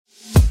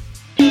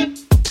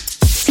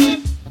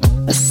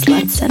The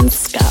Sluts and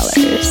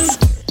Scholars.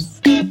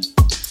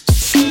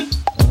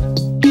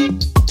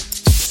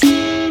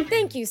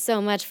 Thank you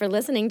so much for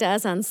listening to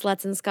us on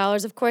Sluts and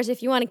Scholars. Of course,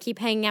 if you want to keep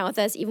hanging out with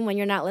us even when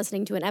you're not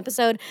listening to an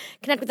episode,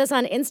 connect with us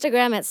on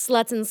Instagram at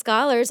Sluts and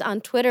Scholars, on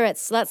Twitter at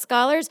Slut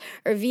Scholars,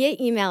 or via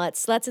email at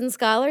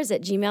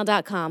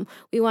slutsandscholars@gmail.com.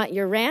 We want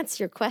your rants,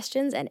 your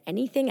questions, and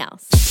anything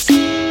else.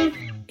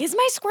 Is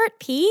my squirt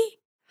pee?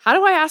 How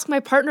do I ask my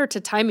partner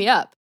to tie me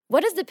up?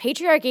 What does the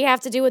patriarchy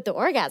have to do with the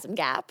orgasm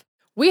gap?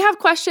 We have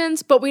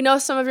questions, but we know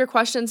some of your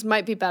questions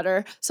might be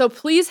better. So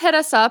please hit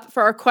us up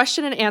for our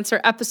question and answer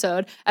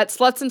episode at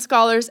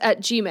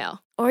slutsandscholars@gmail.com.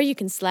 Or you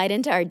can slide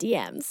into our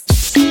DMs.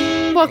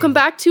 Welcome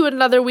back to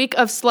another week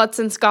of Sluts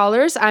and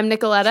Scholars. I'm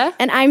Nicoletta.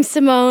 And I'm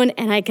Simone,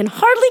 and I can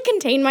hardly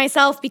contain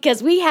myself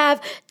because we have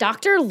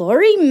Dr.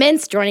 Lori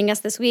Mintz joining us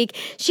this week.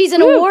 She's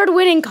an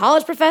award-winning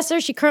college professor.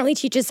 She currently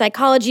teaches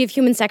psychology of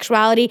human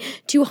sexuality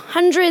to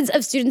hundreds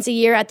of students a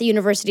year at the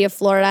University of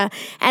Florida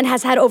and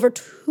has had over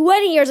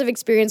 20 years of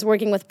experience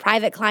working with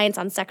private clients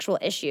on sexual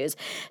issues.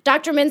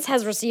 Dr. Mintz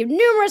has received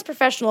numerous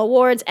professional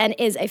awards and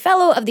is a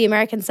fellow of the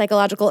American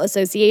Psychological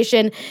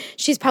Association.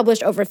 She's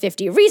published over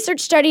 50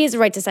 research studies,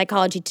 writes a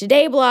Psychology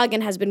Today blog,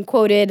 and has been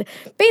quoted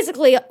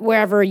basically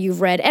wherever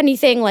you've read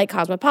anything like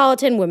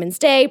Cosmopolitan, Women's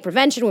Day,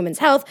 Prevention, Women's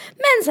Health,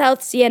 Men's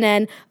Health,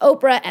 CNN,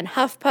 Oprah, and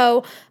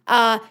HuffPo.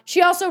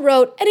 She also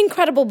wrote an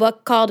incredible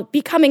book called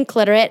Becoming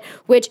Cliterate,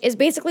 which is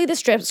basically the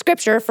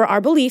scripture for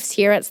our beliefs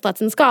here at Sluts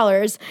and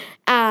Scholars.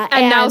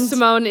 And now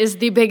Simone is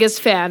the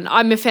biggest fan.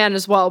 I'm a fan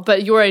as well,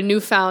 but you're a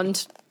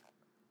newfound...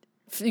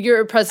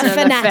 You're a president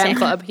of the fan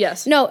club,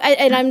 yes. No,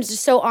 and I'm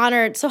just so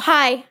honored. So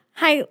hi,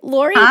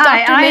 Lori.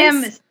 Hi, Dr.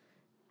 Mintz.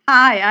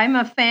 I'm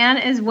a fan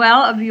as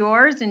well of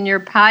yours and your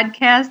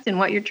podcast and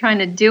what you're trying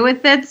to do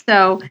with it.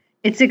 So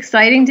it's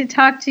exciting to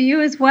talk to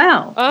you as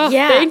well. Oh,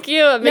 yeah. Thank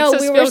you. It makes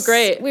us feel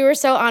great. We were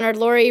so honored.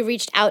 Lori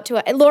reached out to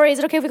us. Lori, is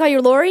it okay if we call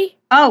you Lori?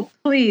 Oh,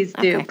 please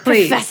do. Okay.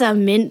 Please. Professor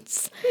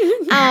Mintz.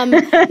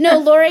 No,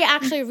 Lori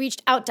actually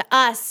reached out to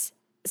us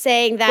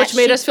saying that Which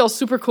made us feel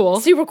super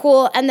cool. Super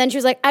cool. And then she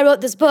was like, I wrote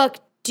this book.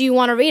 Do you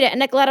want to read it?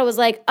 And Nicoletta was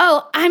like,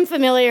 oh, I'm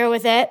familiar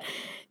with it.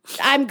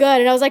 I'm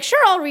good. And I was like, sure,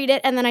 I'll read it.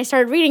 And then I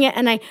started reading it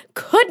and I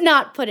could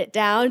not put it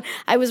down.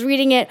 I was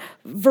reading it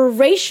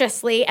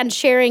voraciously and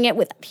sharing it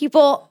with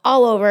people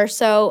all over.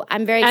 So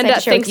I'm very excited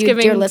to share with you,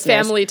 dear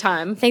listeners.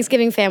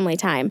 Thanksgiving family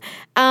time.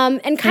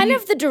 And kind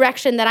of the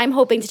direction that I'm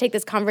hoping to take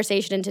this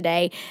conversation in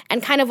today,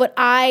 and kind of what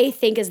I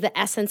think is the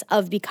essence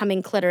of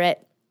becoming cliterate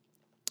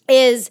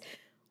is,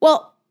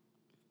 well,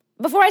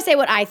 before I say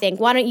what I think,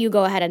 why don't you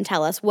go ahead and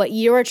tell us what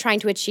you're trying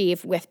to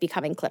achieve with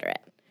becoming cliterate?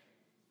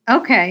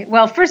 Okay.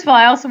 Well, first of all,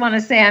 I also want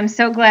to say I'm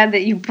so glad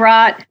that you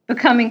brought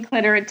becoming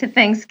cliterate to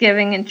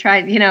Thanksgiving and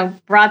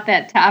brought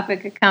that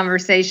topic of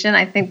conversation.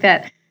 I think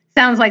that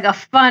sounds like a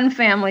fun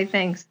family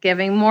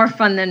Thanksgiving, more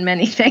fun than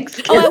many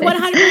Thanksgivings. Oh,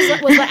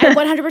 I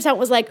 100%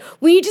 was like,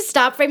 we need to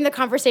stop framing the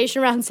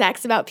conversation around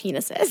sex about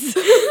penises.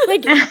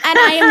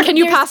 Can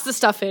you pass the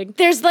stuffing?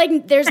 There's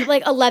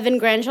 11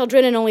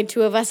 grandchildren and only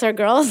 2 of us are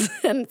girls,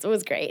 and it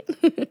was great.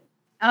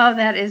 Oh,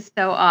 that is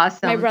so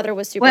awesome. My brother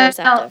was super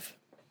receptive.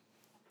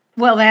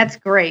 Well, that's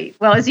great.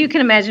 Well, as you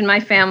can imagine, my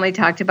family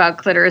talked about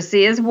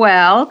cliteracy as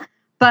well.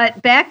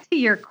 But back to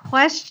your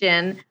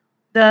question,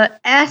 the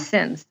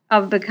essence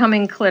of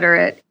becoming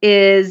cliterate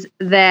is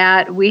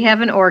that we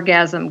have an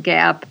orgasm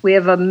gap. We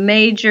have a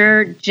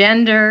major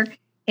gender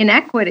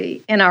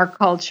inequity in our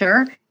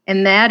culture,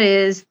 and that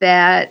is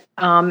that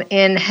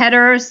in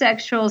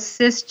heterosexual,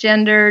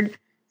 cisgendered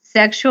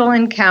sexual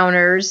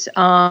encounters,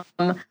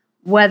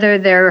 whether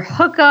they're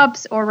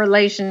hookups or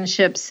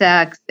relationship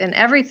sex and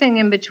everything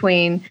in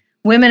between,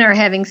 women are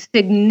having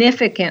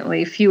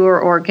significantly fewer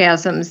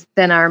orgasms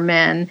than our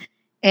men.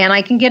 And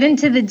I can get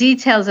into the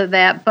details of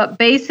that, but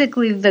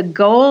basically the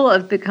goal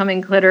of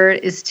becoming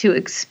cliterate is to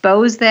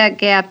expose that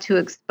gap, to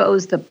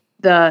expose the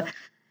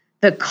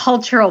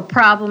cultural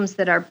problems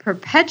that are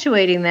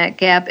perpetuating that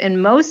gap,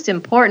 and most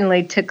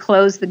importantly, to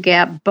close the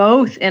gap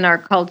both in our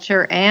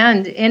culture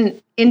and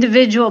in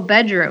individual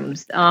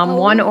bedrooms,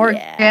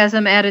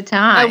 orgasm at a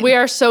time. And we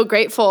are so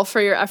grateful for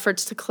your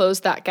efforts to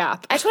close that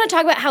gap. I just want to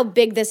talk about how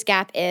big this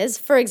gap is.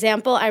 For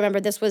example, I remember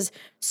this was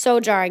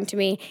so jarring to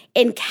me.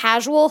 In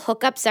casual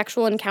hookup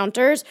sexual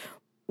encounters,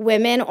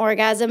 women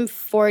orgasm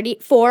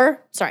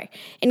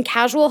in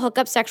casual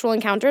hookup sexual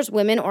encounters,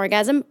 women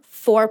orgasm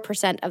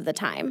 4% of the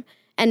time.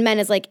 And men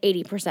is like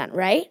 80%,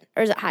 right?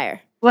 Or is it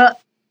higher? Well,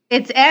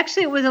 it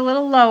was a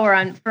little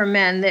lower for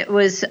men. It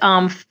was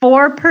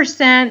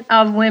 4%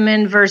 of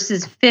women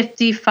versus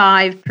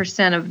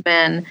 55% of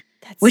men,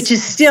 which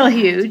is still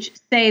huge.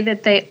 Say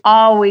that they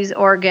always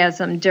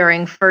orgasm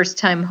during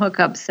first-time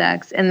hookup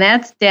sex. And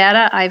that's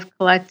data I've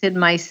collected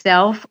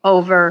myself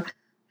over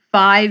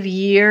 5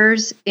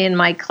 years. In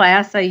my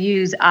class, I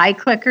use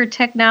iClicker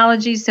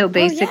technology. So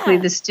basically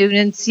the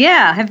students,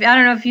 I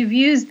don't know if you've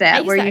used that. I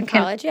used that in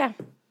college, yeah.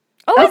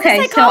 Oh, okay,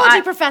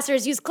 psychology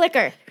professors use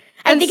Clicker.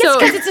 I think it's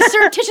because it's a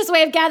surreptitious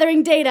way of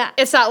gathering data.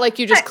 It's not like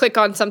you just click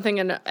on something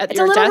at your desk. It's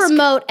a little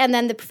remote, and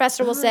then the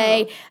professor will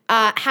say,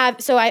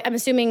 I'm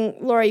assuming,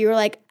 Laura, you were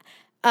like,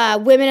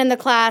 women in the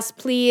class,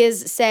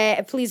 please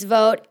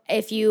vote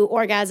if you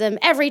orgasm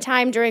every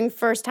time during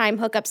first time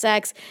hookup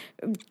sex.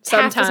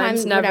 Sometimes, half the time,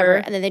 never. whatever.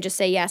 And then they just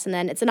say yes, and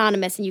then it's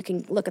anonymous, and you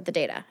can look at the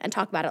data and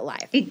talk about it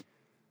live.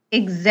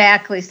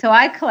 Exactly. So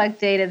I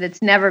collect data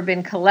that's never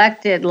been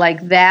collected,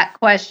 like that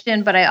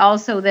question, but I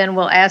also then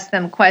will ask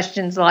them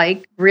questions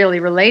like really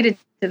related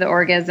to the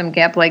orgasm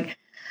gap, like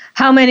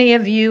how many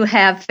of you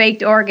have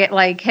faked orgasm?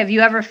 Like, have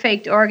you ever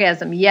faked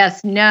orgasm?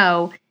 Yes,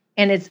 no.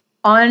 And it's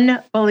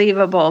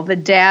unbelievable. The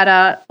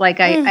data, like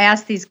I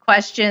ask these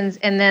questions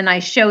and then I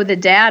show the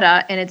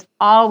data, and it's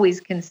always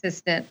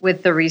consistent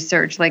with the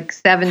research. Like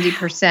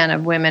 70%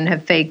 of women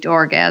have faked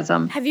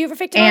orgasm. Have you ever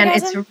faked an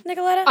orgasm,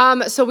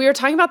 Nicoletta? So we were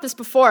talking about this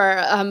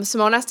before.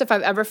 Simone asked if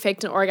I've ever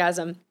faked an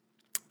orgasm.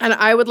 And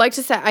I would like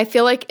to say, I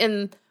feel like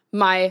in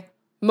my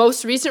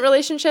most recent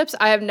relationships,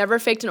 I have never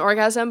faked an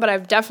orgasm, but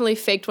I've definitely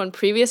faked one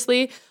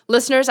previously.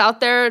 Listeners out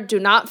there, do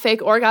not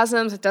fake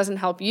orgasms. It doesn't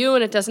help you,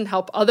 and it doesn't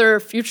help other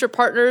future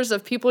partners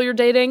of people you're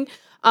dating.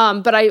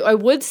 But I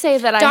would say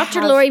that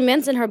Dr. Lori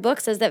Mintz in her book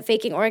says that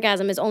faking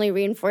orgasm is only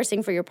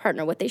reinforcing for your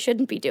partner what they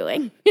shouldn't be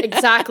doing.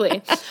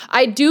 Exactly.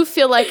 I do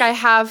feel like I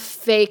have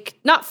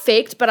not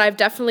faked, but I've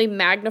definitely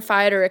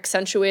magnified or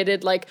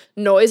accentuated like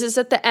noises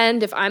at the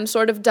end if I'm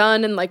sort of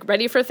done and like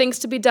ready for things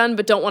to be done,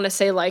 but don't want to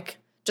say like,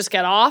 just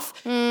get off.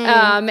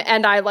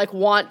 And I like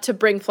want to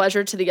bring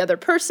pleasure to the other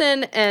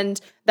person,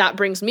 and that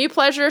brings me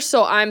pleasure.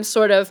 So I'm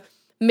sort of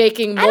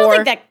making more. I don't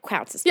think that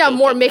counts as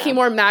faking, making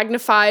more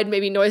magnified,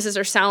 maybe noises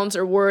or sounds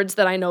or words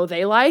that I know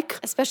they like.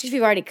 Especially if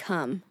you've already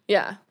come.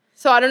 Yeah.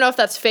 So I don't know if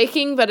that's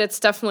faking, but it's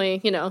definitely,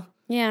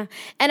 Yeah.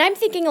 And I'm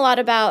thinking a lot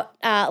about,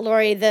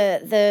 Lori,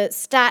 the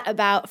stat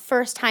about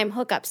first-time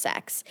hookup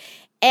sex,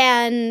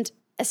 and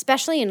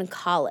especially in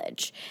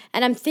college.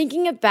 And I'm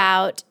thinking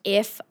about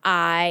if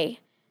I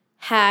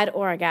had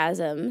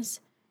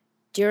orgasms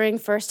during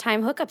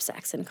first-time hookup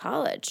sex in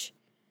college.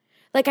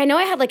 Like, I know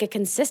I had, like, a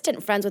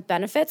consistent Friends with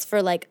Benefits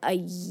for, like, a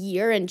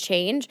year and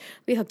change.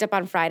 We hooked up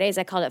on Fridays.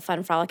 I called it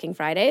Fun Frolicking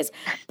Fridays.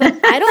 But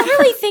I don't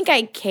really think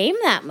I came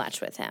that much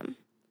with him.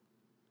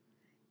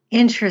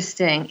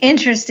 Interesting.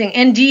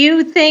 And do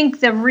you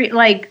think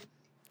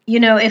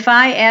if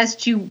I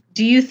asked you,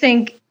 do you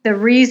think the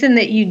reason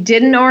that you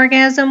didn't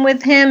orgasm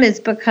with him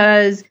is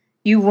because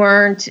you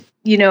weren't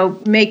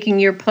making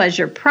your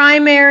pleasure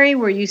primary?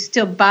 Were you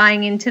still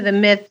buying into the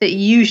myth that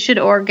you should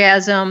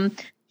orgasm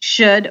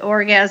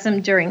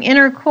during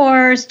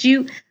intercourse? Do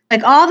you,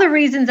 like all the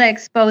reasons I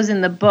expose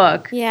in the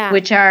book,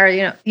 which are,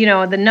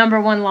 the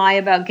number one lie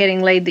about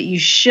getting laid, that you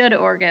should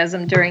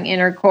orgasm during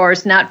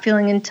intercourse, not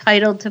feeling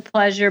entitled to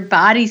pleasure,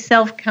 body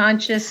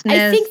self-consciousness.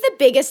 I think the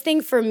biggest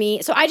thing for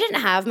me, so I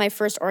didn't have my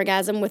first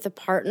orgasm with a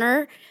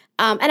partner.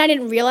 And I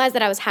didn't realize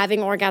that I was having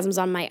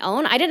orgasms on my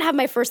own. I didn't have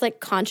my first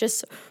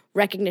conscious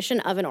recognition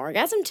of an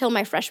orgasm till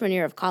my freshman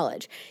year of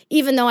college,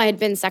 even though I had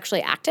been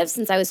sexually active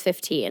since I was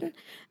 15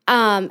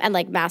 and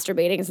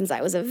masturbating since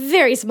I was a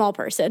very small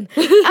person.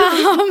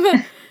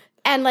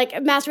 And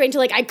masturbating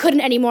till I couldn't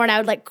anymore, and I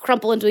would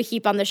crumple into a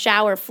heap on the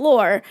shower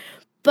floor.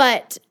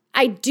 But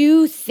I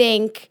do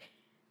think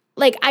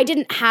I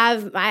didn't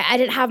have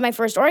my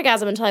first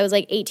orgasm until I was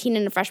 18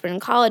 and a freshman in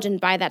college, and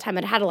by that time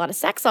I'd had a lot of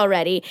sex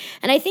already.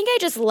 And I think I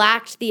just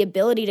lacked the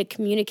ability to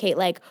communicate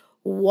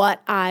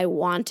what I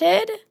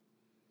wanted.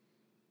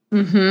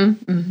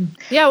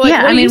 Yeah,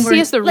 what do you see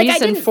as the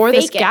reason for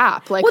this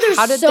gap?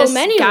 How did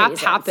this gap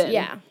happen?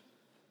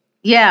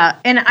 Yeah,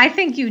 and I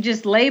think you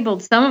just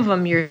labeled some of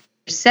them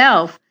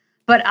yourself.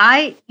 But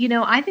I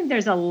think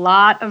there's a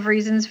lot of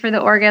reasons for the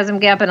orgasm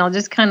gap, and I'll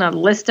just kind of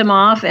list them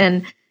off,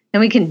 and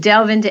we can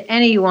delve into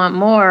any you want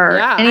more.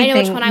 Yeah, I know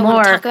which one I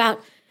want to talk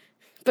about.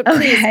 But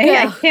please, go.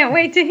 I can't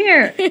wait to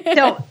hear.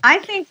 So I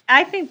think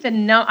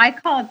I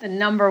call it the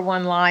number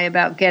one lie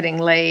about getting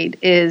laid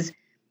is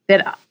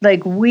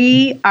that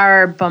we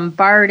are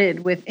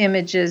bombarded with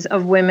images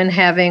of women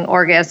having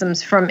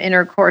orgasms from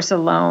intercourse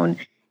alone,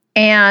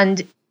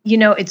 and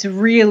it's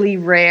really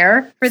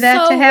rare for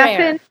that to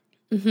happen.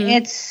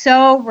 It's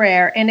so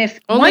rare, and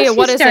if only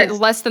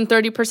less than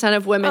 30%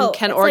 of women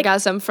can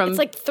orgasm from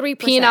 3%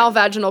 penile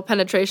vaginal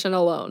penetration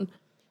alone.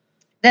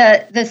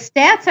 The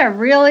stats are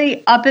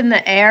really up in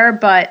the air,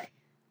 but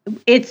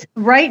it's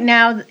right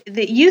now.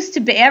 That used to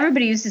be,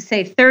 everybody used to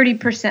say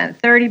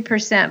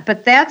 30%,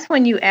 but that's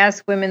when you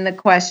ask women the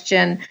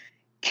question,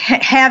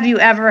 can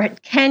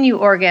you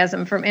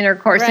orgasm from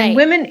intercourse? Right. And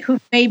women who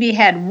maybe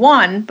had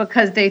one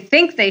because they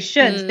think they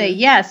should say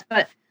yes,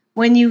 but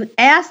when you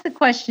ask the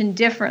question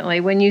differently,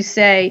 when you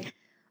say,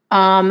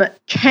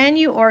 can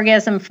you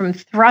orgasm from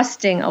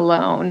thrusting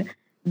alone,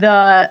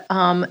 the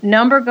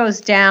number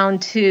goes down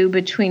to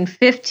between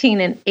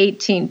 15 and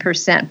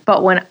 18%.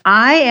 But when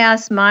I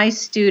ask my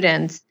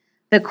students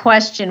the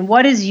question,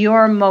 what is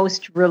your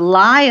most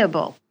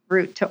reliable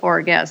route to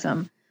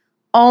orgasm?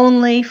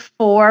 Only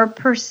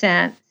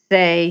 4%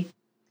 say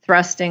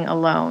thrusting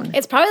alone.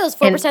 It's probably those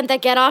 4%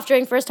 that get off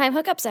during first-time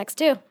hookup sex,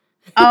 too.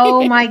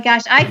 Oh my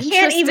gosh. I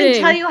can't even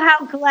Interesting. tell you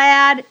how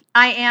glad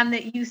I am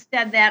that you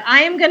said that.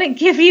 I am going to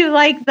give you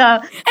like the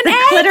An A?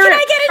 Can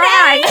I get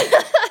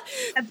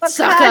an A? because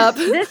Suck up.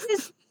 this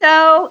is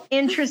so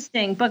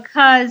interesting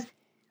because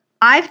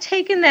I've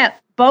taken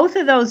both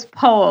of those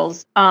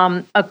polls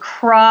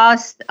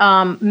across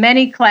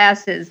many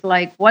classes,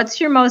 like what's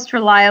your most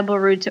reliable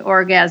route to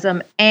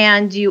orgasm,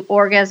 and do you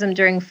orgasm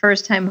during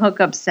first-time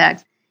hookup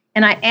sex?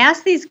 And I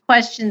asked these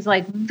questions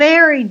like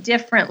very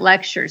different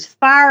lectures,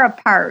 far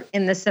apart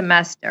in the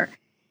semester.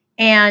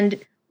 And,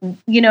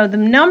 the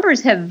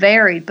numbers have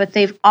varied, but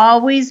they've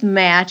always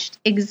matched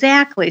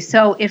exactly.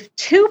 So if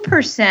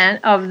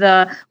 2% of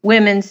the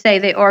women say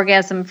they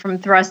orgasm from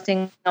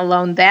thrusting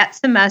alone that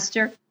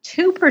semester,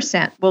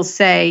 2% will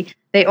say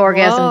they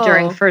orgasm Whoa.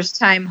 during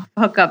first-time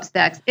hookup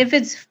sex. If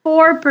it's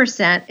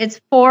 4%,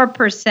 it's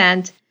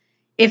 4%.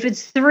 If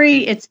it's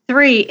 3, it's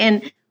 3.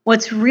 And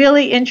what's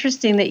really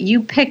interesting that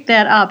you picked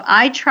that up,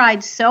 I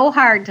tried so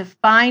hard to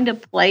find a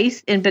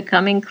place in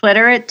Becoming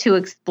Cliterate to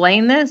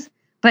explain this,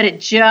 but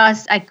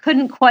I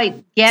couldn't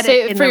quite get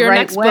Say it in for the your right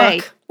next way.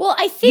 book. Well,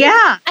 I think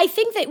Yeah.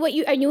 that what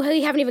you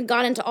haven't even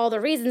gone into all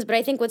the reasons, but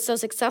I think what's so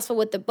successful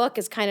with the book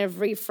is kind of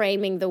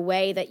reframing the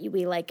way that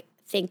we like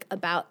think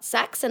about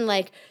sex and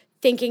like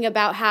thinking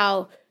about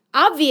how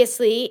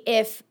obviously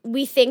if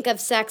we think of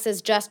sex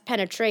as just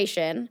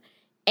penetration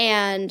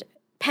and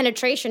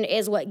penetration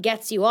is what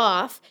gets you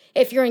off.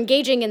 If you're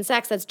engaging in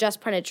sex that's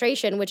just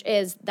penetration, which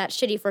is that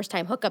shitty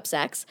first-time hookup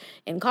sex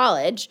in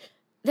college,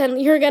 then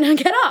you're going to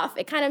get off.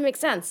 It kind of makes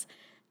sense.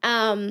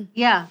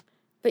 Yeah.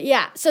 But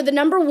yeah, so the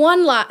number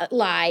one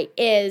lie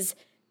is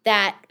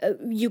that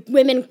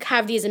women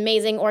have these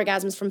amazing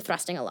orgasms from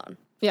thrusting alone.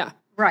 Yeah.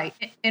 Right.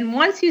 And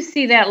once you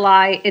see that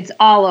lie, it's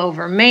all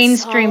over.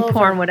 Mainstream all over.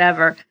 porn,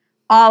 whatever,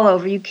 all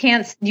over. You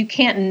can't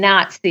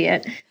not see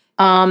it.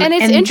 And it's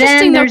then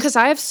interesting though, there's- because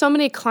I have so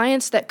many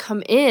clients that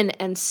come in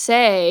and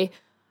say,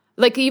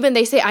 like even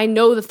they say, I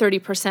know the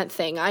 30%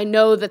 thing. I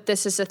know that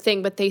this is a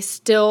thing, but they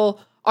still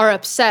are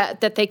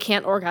upset that they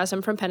can't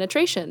orgasm from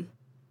penetration.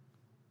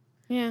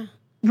 Yeah.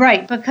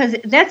 Right, because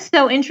that's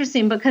so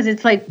interesting because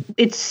it's like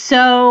it's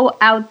so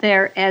out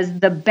there as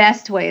the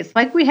best way. It's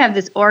like we have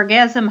this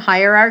orgasm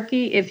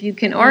hierarchy. If you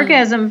can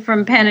orgasm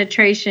from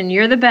penetration,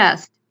 you're the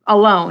best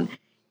alone.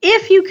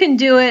 If you can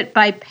do it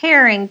by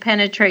pairing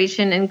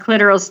penetration and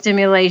clitoral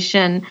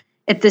stimulation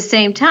at the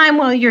same time,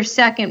 well, you're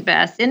second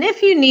best. And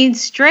if you need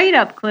straight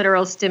up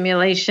clitoral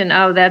stimulation,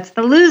 oh, that's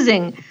the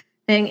losing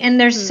thing. And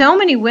there's so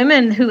many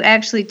women who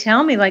actually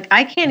tell me, like,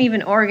 I can't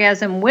even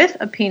orgasm with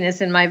a penis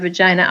in my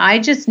vagina. I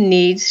just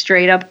need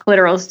straight up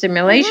clitoral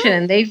stimulation.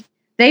 And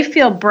they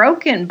feel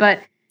broken. But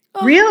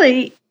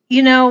really,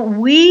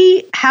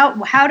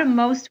 how do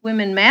most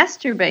women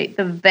masturbate?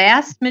 The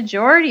vast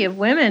majority of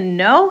women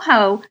know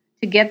how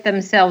to get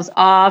themselves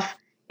off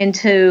and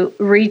to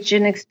reach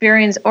and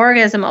experience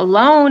orgasm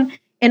alone.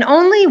 And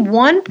only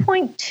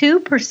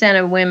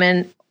 1.2% of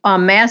women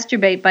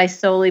masturbate by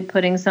solely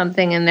putting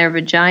something in their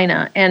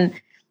vagina.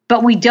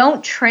 But we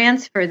don't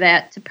transfer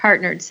that to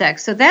partnered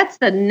sex. So that's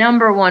the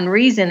number one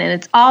reason. And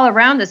it's all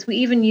around us. We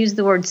even use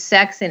the word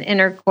sex and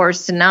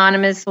intercourse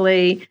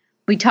synonymously.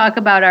 We talk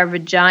about our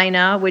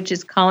vagina, which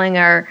is calling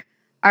our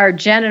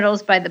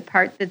genitals by the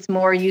part that's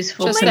more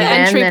useful Just to the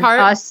men entry than part.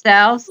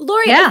 ourselves.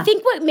 Lori, Yeah. I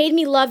think what made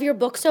me love your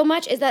book so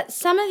much is that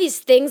some of these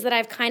things that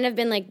I've kind of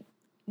been like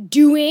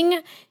doing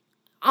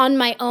on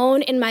my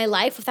own in my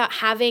life without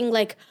having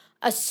like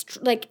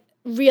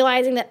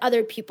realizing that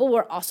other people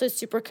were also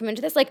super committed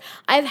to this. Like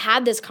I've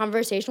had this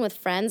conversation with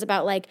friends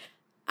about like,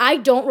 I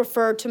don't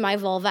refer to my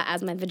vulva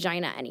as my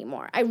vagina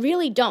anymore. I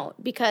really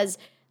don't because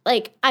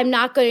like I'm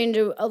not going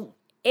to,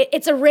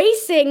 it's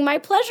erasing my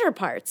pleasure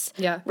parts.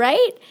 Yeah.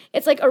 Right?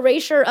 It's like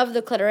erasure of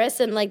the clitoris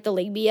and like the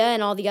labia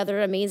and all the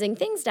other amazing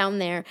things down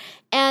there.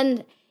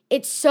 And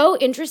it's so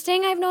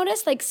interesting, I've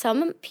noticed, like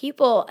some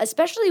people,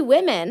 especially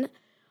women,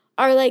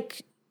 are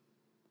like,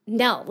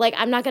 no, like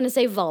I'm not going to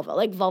say vulva.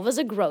 Like vulva's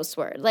a gross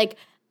word. Like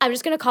I'm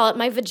just going to call it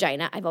my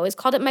vagina. I've always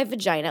called it my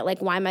vagina. Like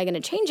why am I going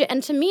to change it?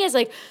 And to me it's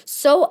like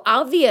so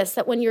obvious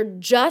that when you're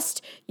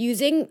just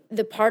using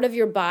the part of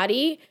your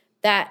body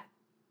that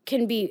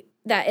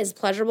is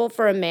pleasurable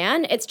for a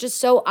man, it's just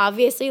so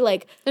obviously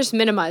like There's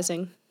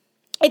minimizing.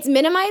 It's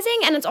minimizing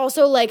and it's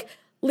also like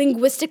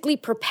linguistically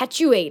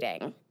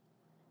perpetuating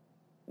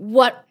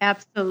what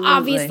Absolutely.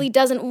 obviously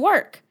doesn't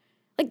work.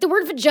 Like the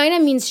word vagina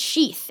means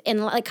sheath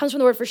and like comes from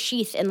the word for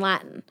sheath in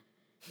Latin.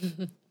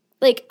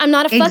 Like I'm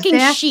not a fucking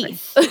Exactly.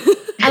 sheath.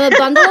 I'm a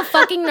bundle of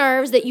fucking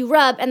nerves that you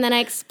rub and then I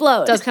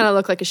explode. It does kind of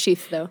look like a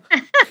sheath though.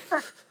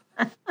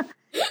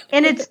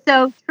 And it's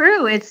so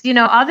true. It's,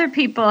 other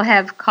people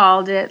have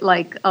called it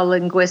like a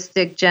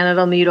linguistic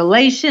genital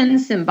mutilation,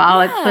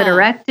 symbolic Yeah.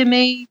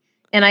 clitorectomy.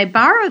 And I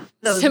borrowed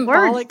those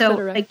Symbolic words. So,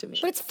 like,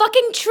 clitorectomy. But it's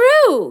fucking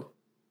true.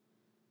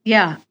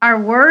 yeah, our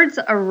words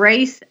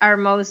erase our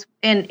most,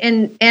 and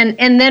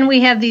then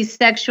we have these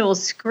sexual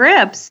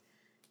scripts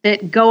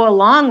that go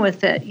along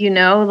with it.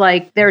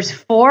 Like there's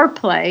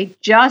foreplay,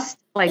 just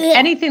like Ugh.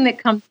 anything that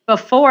comes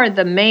before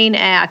the main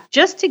act,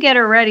 just to get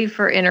her ready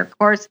for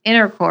intercourse.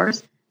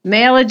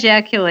 male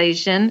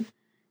ejaculation,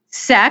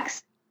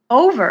 sex,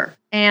 over.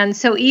 And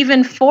so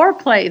even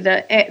foreplay,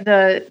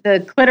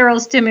 the clitoral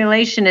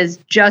stimulation is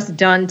just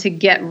done to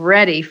get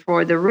ready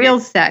for the real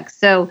sex.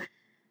 So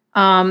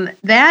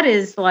that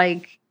is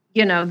like,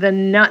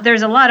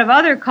 there's a lot of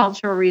other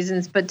cultural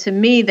reasons, but to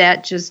me,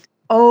 that just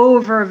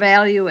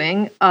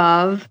overvaluing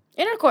of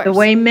intercourse, the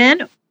way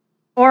men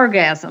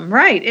orgasm,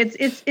 right?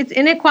 It's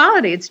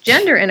inequality. It's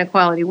gender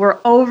inequality. We're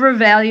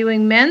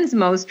overvaluing men's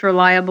most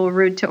reliable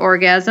route to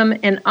orgasm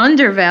and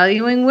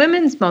undervaluing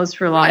women's most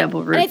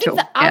reliable route to orgasm. And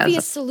I think the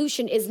obvious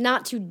solution is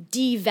not to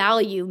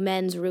devalue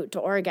men's route to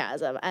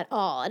orgasm at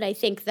all. And I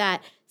think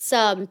that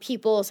some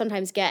people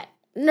sometimes get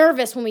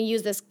nervous when we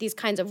use these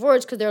kinds of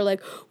words because they're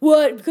like,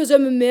 what? Because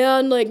I'm a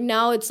man, like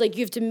now it's like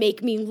you have to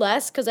make me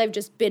less because I've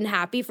just been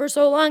happy for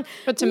so long.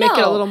 But to make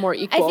it a little more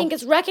equal. I think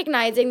it's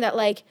recognizing that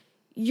like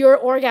your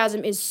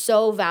orgasm is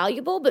so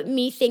valuable, but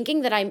me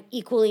thinking that I'm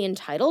equally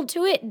entitled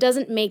to it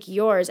doesn't make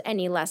yours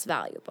any less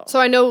valuable. So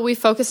I know we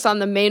focused on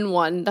the main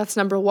one, that's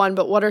number one,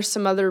 but what are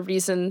some other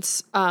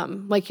reasons,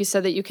 like you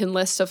said, that you can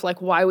list of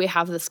like why we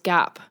have this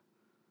gap?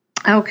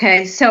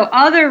 Okay, so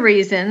other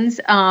reasons,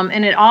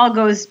 and it all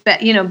goes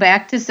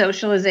back to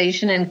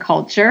socialization and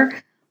culture.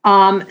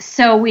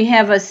 So we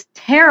have a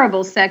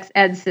terrible sex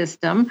ed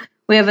system.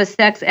 We have a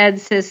sex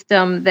ed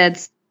system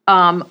that's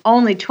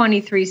only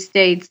 23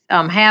 states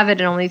have it,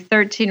 and only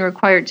 13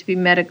 require it to be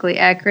medically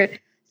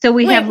accurate. So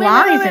we have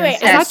lies in sex.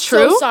 Is that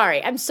true?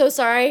 I'm so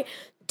sorry.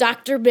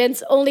 Dr.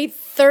 Mintz, only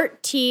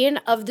 13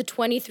 of the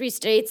 23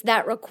 states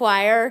that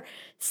require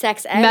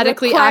sex ed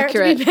medically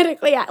accurate. To be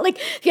medically like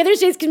the other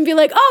states can be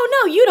like,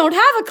 oh no, you don't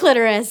have a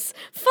clitoris.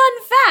 Fun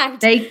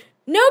fact.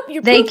 Nope,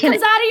 your poop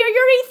comes out of your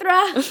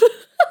urethra.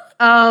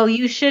 Oh,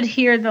 you should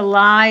hear the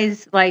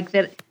lies like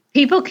that.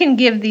 People can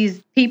give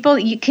these people,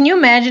 can you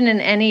imagine in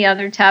any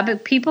other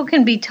topic, people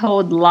can be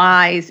told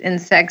lies in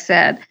sex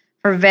ed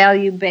for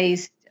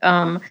value-based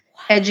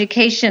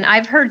education.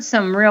 I've heard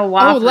some real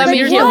whoppers. Let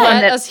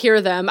us hear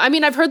them. I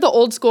mean, I've heard the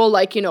old school,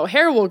 like,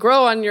 hair will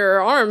grow on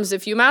your arms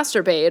if you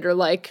masturbate, or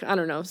like, I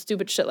don't know,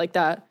 stupid shit like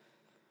that.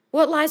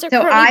 What lies are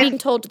currently being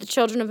told to the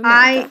children of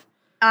America?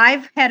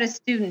 I've had a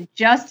student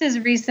just as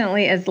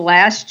recently as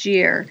last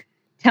year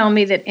tell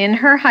me that in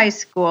her high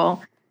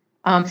school,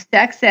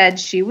 sex ed,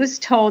 she was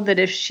told that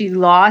if she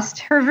lost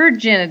her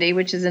virginity,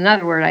 which is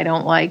another word I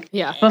don't like,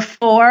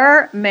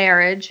 before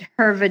marriage,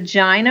 her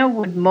vagina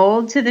would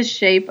mold to the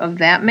shape of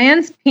that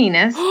man's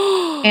penis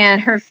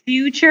and her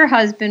future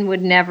husband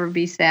would never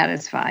be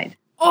satisfied.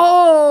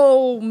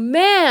 Oh,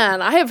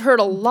 man. I have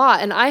heard a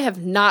lot, and I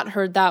have not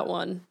heard that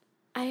one.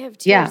 I have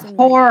tears in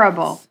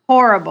horrible.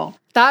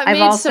 That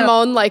made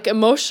Simone, like,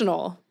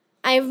 emotional.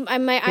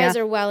 My eyes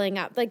are welling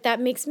up. Like, that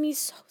makes me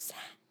so sad.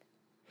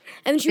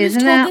 And she was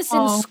told this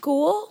in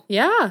school?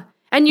 Yeah.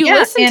 And you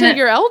listen to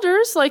your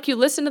elders, like you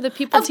listen to the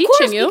people teaching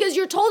you. Of course, because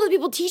you're told the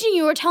people teaching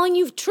you are telling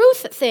you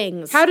truth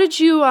things. How did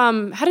you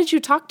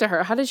talk to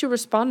her? How did you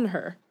respond to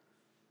her?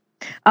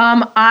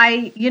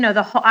 I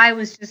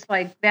was just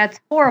like,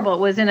 that's horrible. It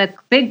was in a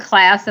big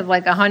class of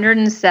like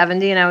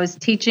 170, and I was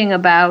teaching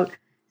about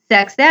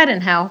sex ed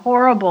and how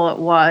horrible it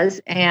was.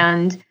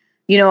 And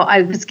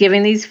I was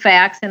giving these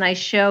facts, and I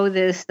show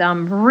this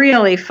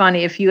really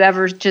funny. If you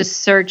ever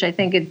just search, I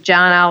think it's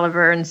John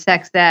Oliver and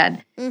sex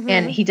ed,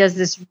 and he does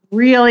this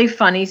really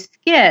funny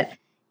skit.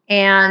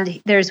 And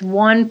there's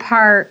one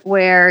part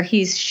where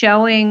he's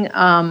showing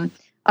a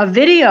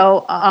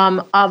video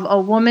of a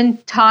woman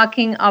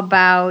talking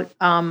about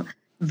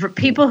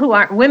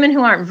women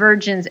who aren't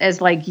virgins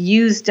as like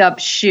used up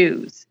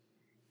shoes,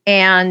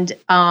 and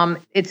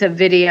it's a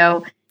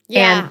video.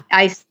 Yeah.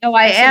 And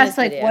I asked,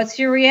 like, what's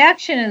your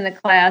reaction in the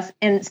class?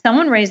 And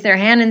someone raised their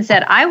hand and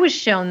said, I was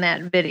shown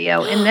that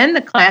video. And then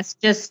the class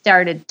just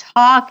started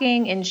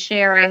talking and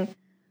sharing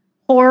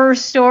horror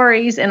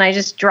stories. And I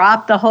just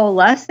dropped the whole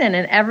lesson.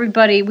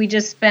 And we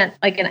just spent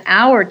like an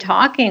hour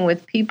talking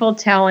with people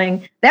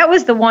telling, that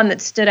was the one that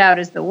stood out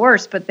as the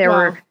worst. But there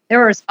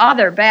were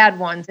other bad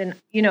ones. And,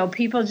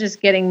 people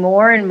just getting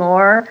more and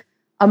more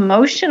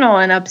emotional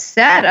and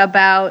upset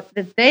about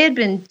that they had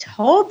been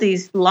told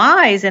these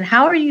lies. And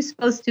how are you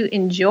supposed to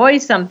enjoy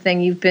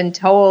something you've been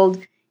told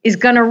is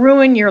going to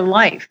ruin your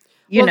life?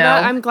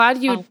 I'm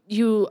glad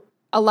you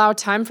allow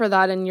time for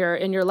that in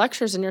your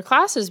lectures and your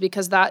classes,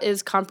 because that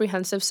is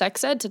comprehensive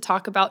sex ed, to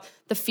talk about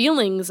the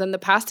feelings and the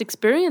past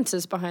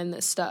experiences behind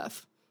this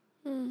stuff.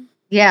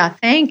 Yeah,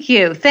 thank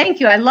you.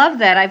 I love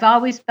that. I've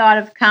always thought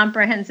of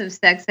comprehensive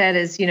sex ed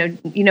as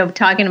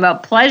talking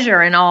about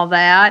pleasure and all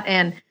that,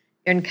 and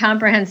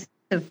comprehensive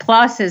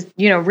plus is,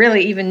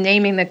 really even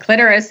naming the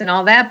clitoris and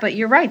all that. But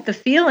you're right. The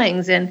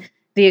feelings and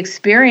the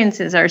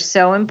experiences are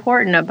so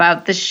important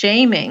about the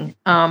shaming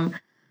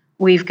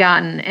we've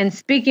gotten. And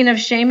speaking of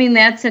shaming,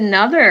 that's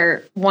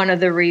another one of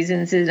the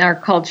reasons in our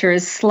culture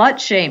is slut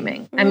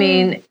shaming. I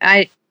mean,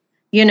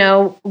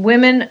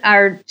 women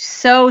are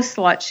so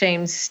slut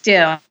shamed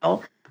still.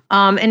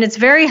 And it's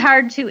very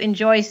hard to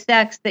enjoy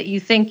sex that you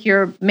think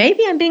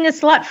maybe I'm being a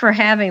slut for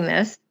having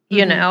this,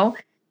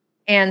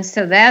 And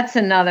so that's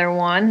another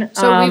one.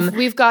 So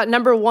we've got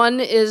number one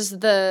is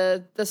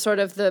the sort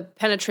of the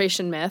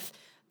penetration myth.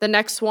 The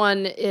next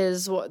one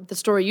is the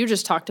story you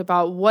just talked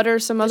about. What are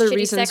some other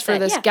reasons for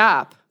this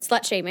gap?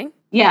 Slut shaming.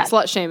 Yeah.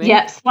 Slut shaming.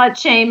 Yeah, slut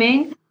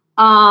shaming.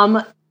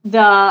 I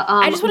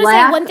just want to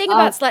say one thing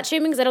about slut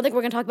shaming, because I don't think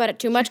we're going to talk about it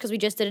too much because we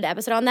just did an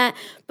episode on that.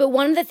 But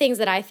one of the things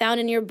that I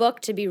found in your book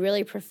to be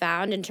really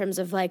profound in terms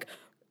of like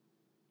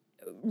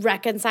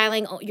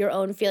reconciling your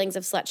own feelings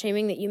of slut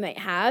shaming that you might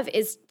have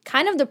is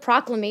kind of the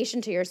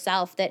proclamation to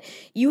yourself that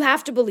you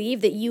have to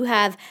believe that you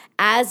have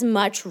as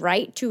much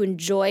right to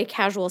enjoy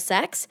casual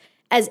sex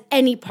as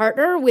any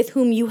partner with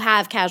whom you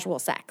have casual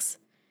sex.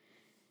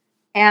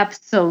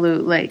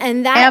 Absolutely.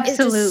 And that is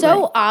just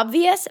so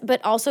obvious,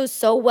 but also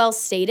so well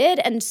stated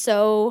and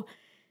so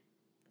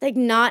like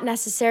not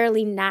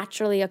necessarily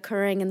naturally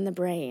occurring in the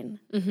brain.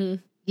 Mm-hmm.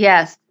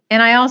 Yes.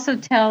 And I also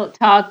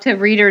talk to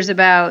readers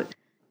about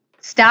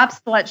stop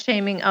slut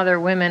shaming other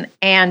women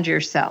and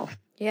yourself.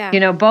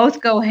 Yeah.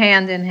 Both go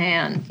hand in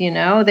hand,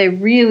 they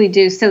really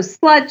do. So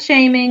slut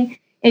shaming,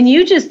 and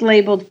you just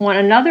labeled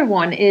another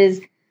one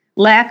is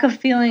lack of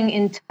feeling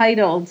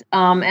entitled,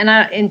 and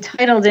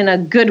entitled in a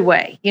good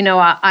way.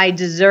 I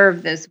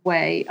deserve this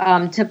way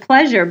to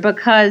pleasure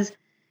because,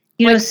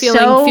 like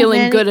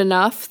feeling good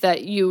enough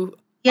that you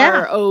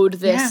are owed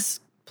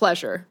this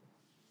pleasure.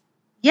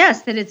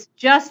 Yes, that it's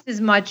just as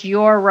much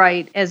your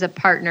right as a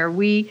partner.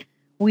 We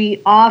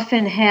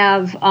often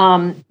have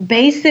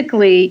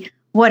basically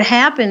what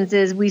happens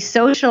is we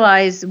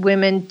socialize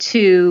women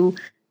to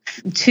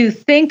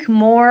think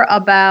more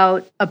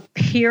about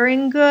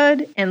appearing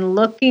good and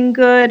looking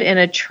good and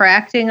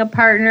attracting a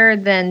partner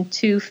than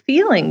to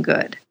feeling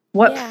good.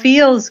 What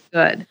feels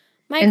good.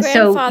 My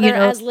grandfather,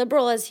 as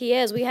liberal as he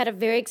is, we had a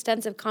very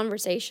extensive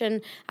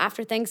conversation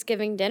after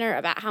Thanksgiving dinner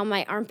about how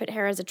my armpit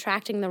hair is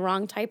attracting the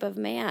wrong type of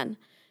man.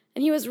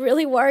 And he was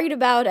really worried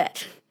about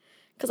it.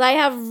 Because I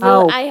have,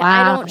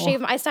 I don't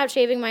shave. I stopped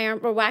shaving my arm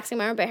or waxing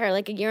my armpit hair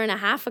like a year and a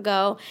half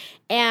ago,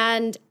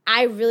 and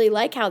I really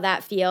like how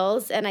that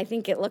feels, and I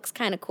think it looks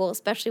kind of cool,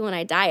 especially when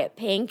I dye it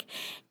pink.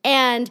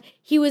 And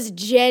he was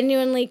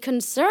genuinely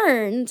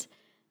concerned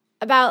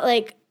about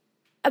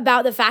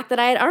the fact that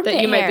I had armpit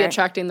hair. That you might be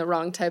attracting the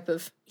wrong type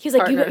of. He's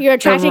like, you're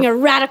attracting a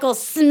radical,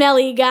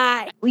 smelly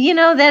guy.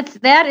 Well,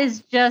 that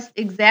is just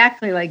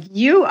exactly like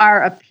you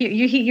are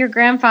your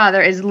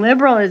grandfather, as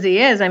liberal as he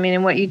is. I mean,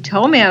 and what you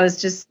told me, I was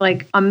just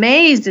like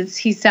amazed.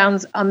 He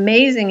sounds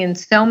amazing in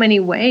so many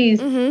ways.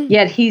 Mm-hmm.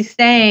 Yet he's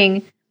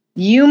saying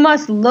you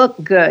must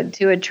look good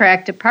to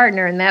attract a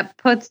partner, and that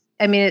puts.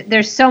 I mean,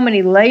 there's so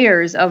many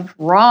layers of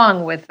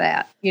wrong with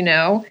that.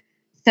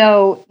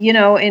 So,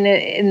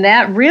 and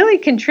that really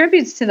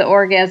contributes to the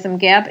orgasm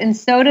gap. And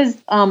so does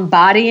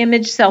body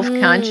image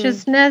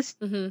self-consciousness,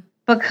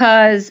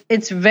 because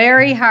it's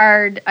very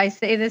hard. I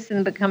say this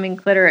in Becoming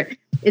Cliterate.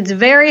 It's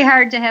very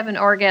hard to have an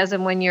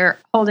orgasm when you're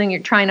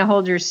trying to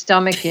hold your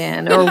stomach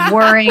in or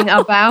worrying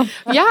about.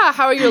 Yeah,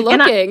 how are you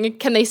looking?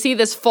 Can they see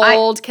this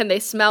fold? Can they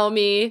smell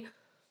me?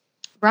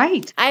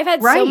 Right. I've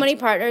had so many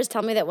partners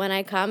tell me that when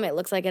I come, it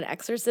looks like an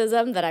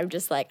exorcism, that I'm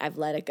just like, I've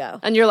let it go.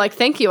 And you're like,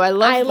 thank you. I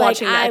love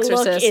watching The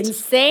Exorcist. I look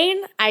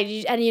insane.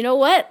 And you know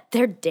what?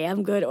 They're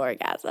damn good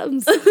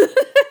orgasms.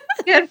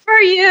 Good for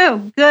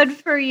you. Good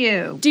for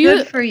you.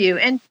 Good for you.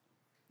 And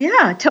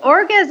to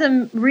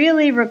orgasm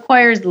really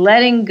requires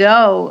letting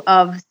go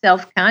of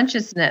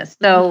self-consciousness.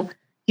 So,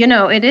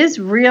 it is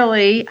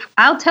really,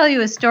 I'll tell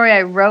you a story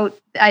I wrote.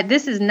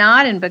 This is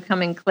not in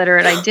Becoming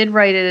Cliterate. I did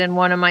write it in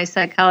one of my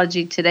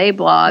Psychology Today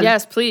blogs.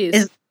 Yes, please.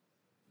 Is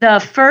the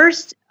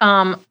first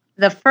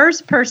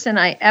person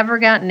I ever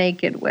got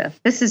naked with.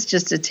 This is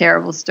just a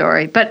terrible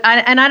story, but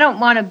I don't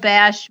want to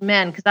bash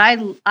men because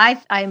I'm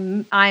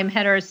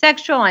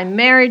heterosexual. I'm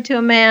married to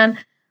a man.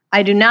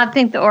 I do not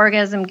think the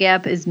orgasm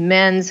gap is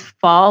men's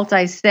fault.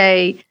 I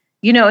say,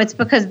 it's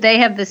because they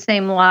have the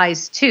same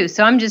lies too.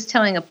 So I'm just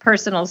telling a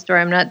personal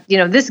story. I'm not,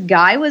 this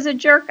guy was a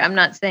jerk. I'm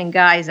not saying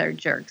guys are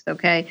jerks.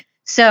 Okay.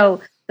 So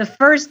the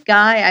first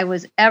guy I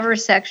was ever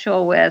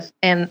sexual with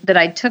and that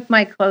I took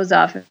my clothes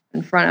off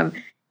in front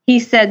of, he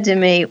said to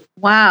me,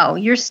 wow,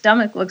 your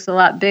stomach looks a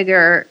lot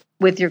bigger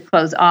with your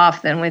clothes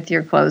off than with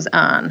your clothes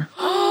on.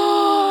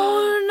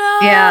 Oh,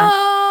 no. Yeah.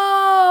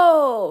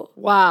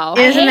 Wow.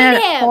 Isn't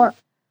that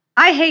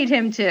I hate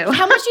him too.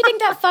 How much do you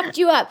think that fucked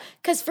you up?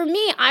 Because for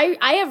me,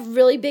 I have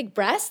really big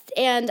breasts,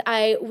 and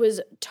I was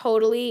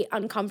totally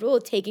uncomfortable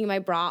with taking my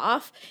bra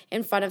off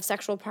in front of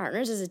sexual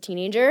partners as a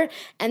teenager.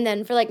 And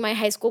then for my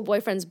high school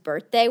boyfriend's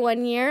birthday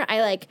one year,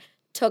 I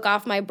took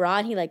off my bra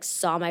and he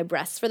saw my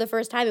breasts for the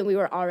first time, and we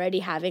were already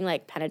having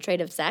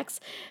penetrative sex.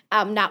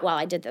 Not while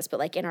I did this,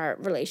 but in our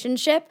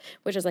relationship,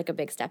 which was a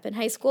big step in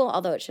high school,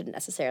 although it shouldn't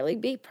necessarily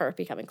be per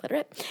Becoming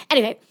Cliterate.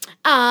 Anyway,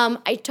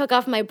 I took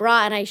off my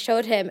bra and I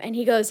showed him, and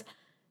he goes,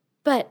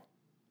 but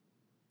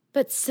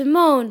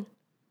Simone,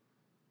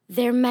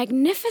 they're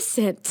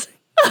magnificent.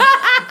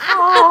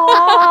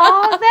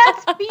 Oh,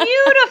 that's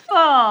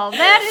beautiful.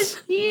 That is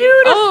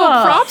beautiful.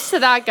 Oh, props to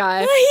that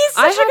guy. He's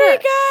such a great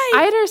guy.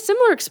 I had a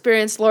similar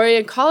experience, Lori.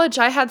 In college,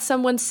 I had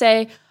someone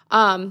say,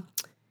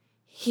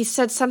 he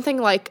said something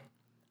like,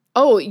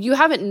 "Oh, you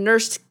haven't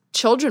nursed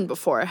children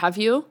before, have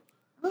you?"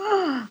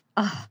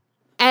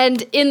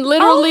 And in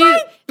literally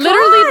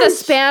the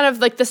span of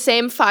like the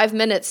same 5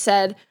 minutes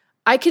said,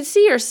 "I could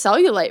see your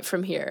cellulite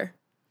from here."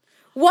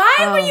 Why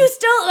were you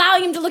still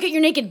allowing him to look at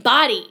your naked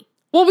body?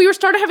 Well, we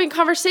started having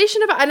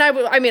conversation about, and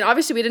I mean,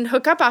 obviously we didn't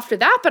hook up after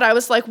that, but I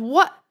was like,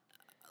 what?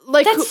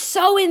 Like, That's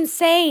so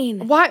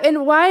insane. why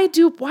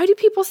do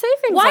people say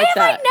things Why like have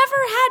that? I never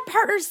had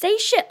partners say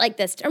shit like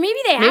this? Or maybe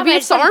they have. Maybe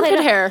it's the armpit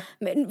hair.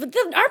 The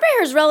armpit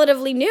hair is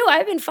relatively new.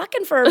 I've been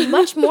fucking for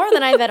much more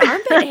than I've had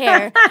armpit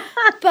hair.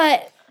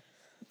 But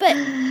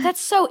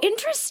that's so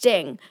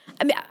interesting.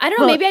 I mean, I don't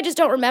know. Maybe I just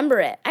don't remember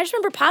it. I just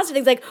remember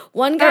positive things. Like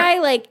one guy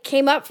like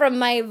came up from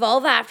my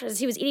vulva after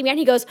he was eating me, and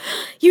he goes,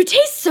 "You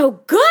taste so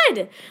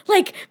good,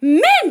 like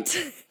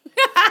mint."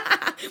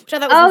 Which I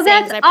thought was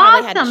insane, that's I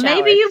probably had to awesome. shower.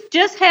 Maybe you've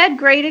just had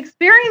great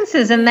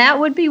experiences, and that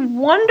would be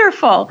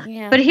wonderful.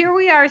 Yeah. But here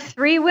we are,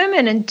 3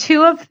 women, and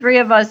 2 of 3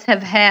 of us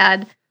have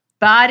had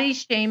body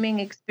shaming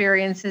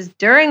experiences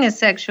during a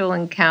sexual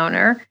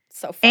encounter.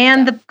 So fucked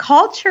And up. the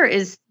culture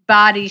is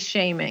body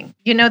shaming.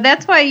 You know,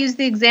 that's why I use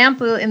the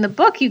example in the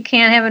book. You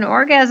can't have an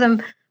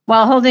orgasm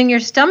while holding your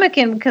stomach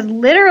in, because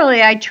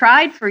literally I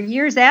tried for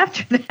years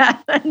after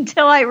that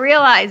until I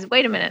realized,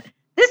 wait a minute,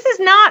 this is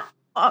not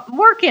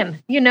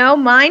working. You know,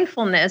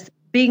 mindfulness,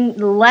 being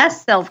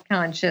less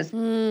self-conscious,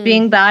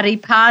 being body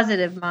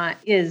positive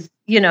is,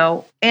 you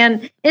know,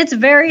 and it's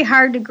very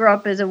hard to grow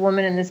up as a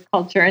woman in this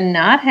culture and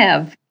not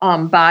have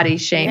body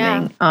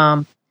shaming.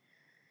 Yeah.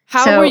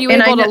 How were you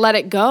able to let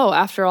it go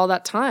after all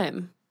that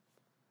time?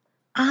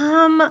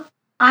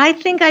 I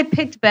think I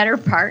picked better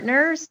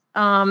partners,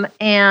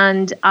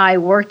 and I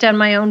worked on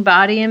my own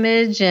body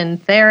image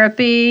and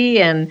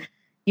therapy and,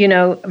 you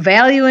know,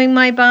 valuing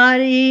my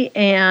body.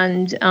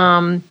 And,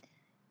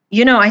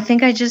 you know, I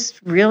think I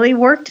just really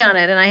worked on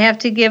it. And I have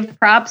to give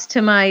props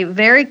to my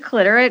very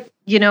clitorate,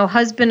 you know,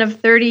 husband of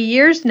 30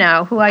 years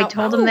now, who I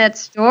told him that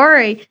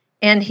story.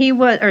 And he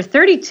was, or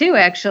 32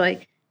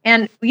 actually.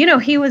 And, you know,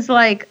 he was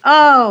like,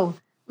 "Oh,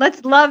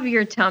 let's love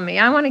your tummy.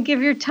 I want to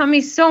give your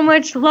tummy so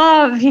much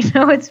love. You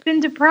know, it's been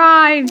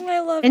deprived." I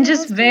love And your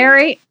just husband.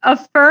 very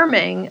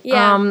affirming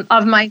Yeah.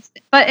 of my,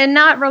 and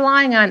not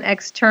relying on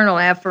external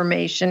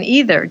affirmation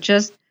either.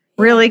 Just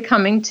really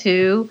coming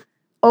to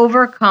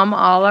overcome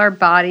all our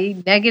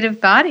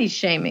negative body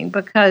shaming,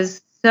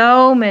 because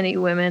so many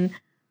women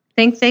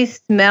think they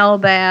smell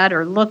bad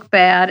or look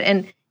bad.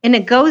 And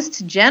it goes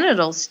to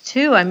genitals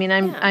too. I mean,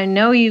 I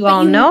know you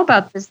all know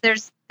about this.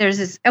 There's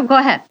this, go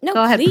ahead. No,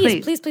 Go ahead,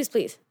 please.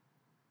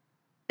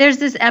 There's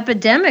this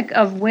epidemic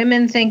of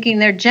women thinking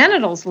their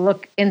genitals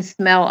look and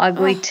smell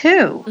ugly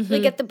too.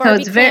 Like at the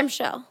Barbie it's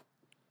clamshell.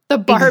 The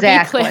Barbie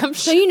Exactly. clamshell.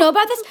 So you know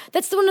about this?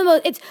 That's the one of the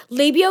most. It's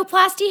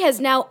labioplasty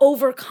has now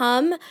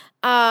overcome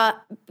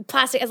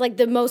plastic as like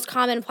the most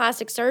common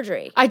plastic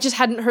surgery, I just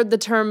hadn't heard the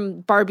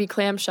term Barbie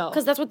clamshell.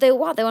 because that's what they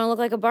want. They want to look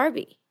like a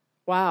Barbie.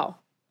 Wow.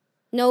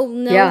 No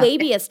Yeah.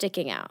 labia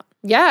sticking out.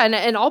 Yeah,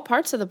 and all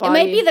parts of the body.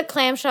 It might be the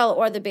clamshell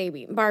or the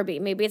Barbie.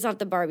 Maybe it's not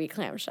the Barbie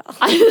clamshell.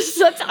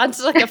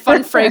 That's like a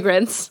fun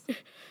fragrance.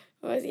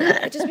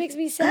 Yeah, it just makes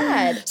me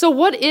sad. So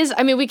what is,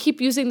 I mean, we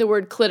keep using the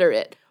word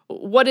clitorit.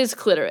 What is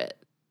clitorit?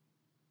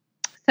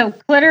 So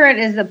clitorit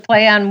is a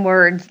play on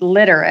words,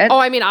 literate. Oh,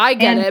 I mean, I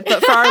get it,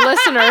 but for our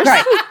listeners.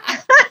 Right.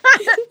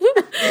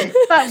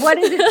 But what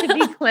is it to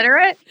be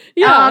clitorate?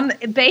 Yeah.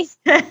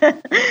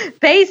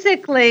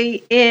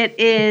 Basically, it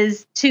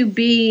is to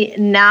be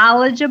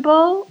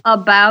knowledgeable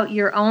about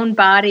your own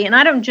body. And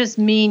I don't just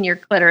mean your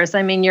clitoris.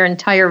 I mean your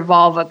entire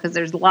vulva, because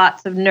there's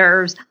lots of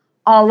nerves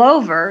all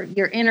over,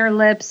 your inner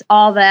lips,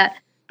 all that.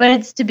 But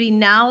it's to be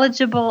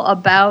knowledgeable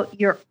about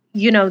your,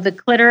 you know, the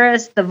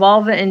clitoris, the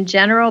vulva in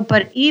general.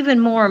 But even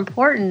more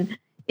important,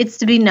 it's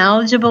to be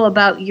knowledgeable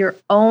about your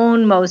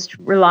own most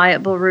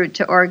reliable route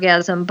to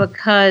orgasm,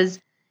 because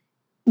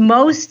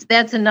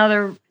that's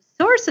another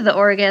source of the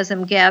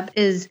orgasm gap,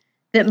 is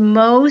that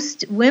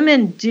most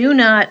women do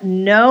not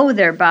know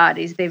their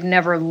bodies. They've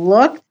never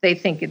looked. They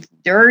think it's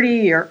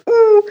dirty or,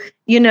 ooh,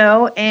 you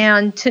know,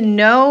 and to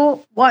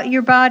know what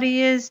your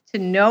body is, to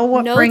know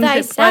what brings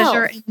it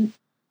pleasure.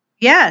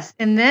 Yes.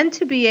 And then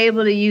to be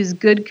able to use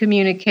good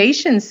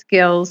communication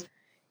skills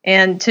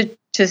and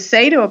to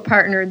say to a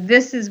partner,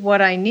 this is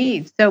what I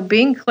need. So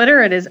being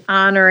clitorate is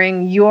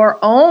honoring your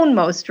own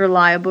most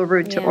reliable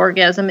route to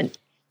orgasm.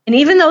 And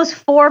even those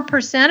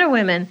 4% of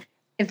women,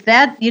 if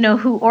that, you know,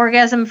 who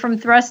orgasm from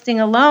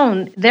thrusting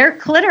alone, they're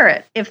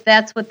clitorate if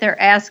that's what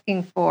they're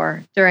asking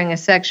for during a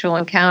sexual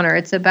encounter.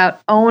 It's about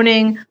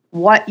owning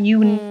what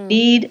you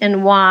need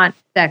and want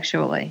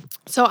sexually.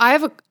 So I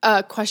have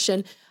a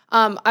question.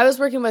 I was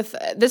working with,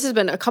 this has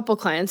been a couple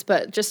clients,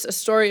 but just a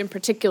story in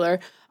particular.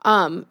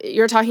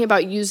 You're talking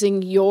about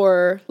using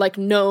your like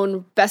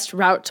known best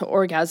route to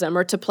orgasm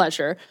or to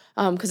pleasure,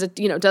 because it,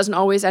 you know, doesn't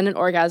always end in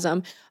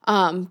orgasm.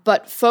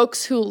 But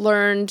folks who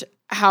learned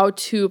how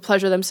to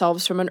pleasure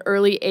themselves from an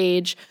early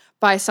age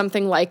by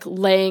something like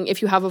laying,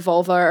 if you have a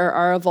vulva or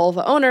are a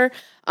vulva owner,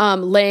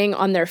 laying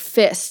on their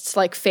fists,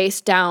 like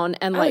face down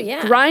and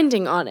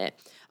grinding on it.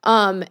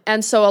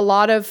 And so a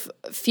lot of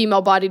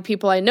female-bodied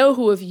people I know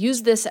who have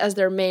used this as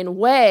their main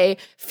way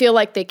feel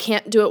like they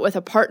can't do it with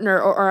a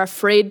partner or are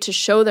afraid to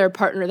show their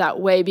partner that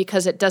way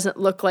because it doesn't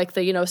look like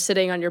the,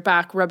 sitting on your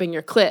back rubbing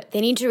your clit.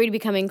 They need to read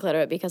Becoming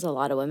Clitorate because a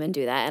lot of women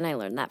do that, and I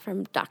learned that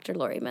from Dr.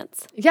 Lori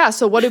Mintz. Yeah,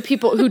 so what do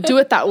people who do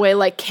it that way,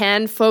 like,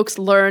 can folks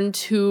learn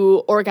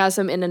to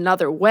orgasm in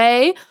another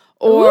way?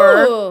 Or,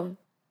 Ooh.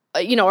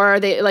 Or are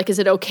they, like, is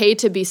it okay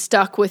to be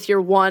stuck with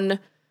your one,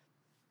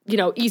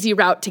 easy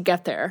route to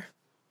get there?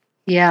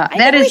 Yeah, I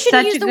that think is such a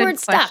good we should use the word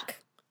question. stuck.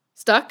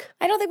 Stuck?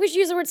 I don't think we should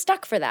use the word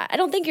stuck for that. I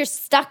don't think you're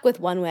stuck with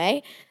one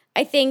way.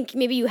 I think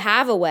maybe you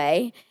have a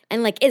way,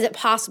 and like, is it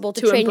possible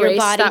to train your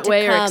body that to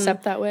way come? or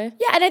accept that way?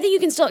 Yeah, and I think you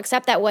can still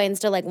accept that way and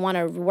still like want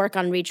to work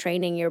on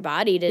retraining your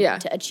body to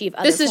achieve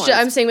other forms.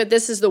 I'm saying that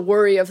this is the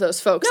worry of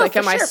those folks. No, like, for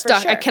am I sure, for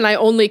stuck? sure. Can I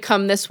only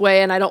come this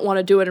way, and I don't want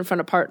to do it in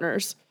front of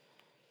partners?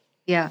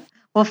 Yeah.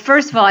 Well,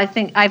 first of all, I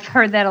think I've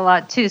heard that a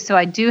lot too. So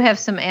I do have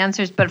some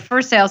answers. But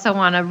first, I also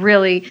want to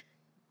really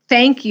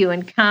thank you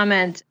and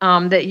comment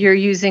that you're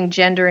using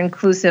gender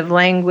inclusive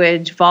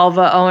language,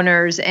 vulva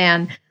owners.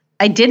 And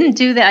I didn't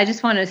do that. I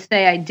just want to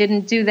say I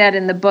didn't do that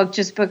in the book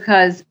just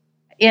because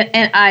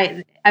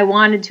I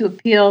wanted to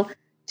appeal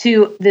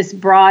to this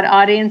broad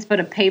audience, but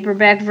a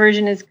paperback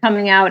version is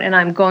coming out and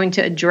I'm going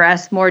to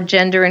address more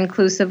gender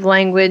inclusive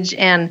language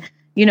and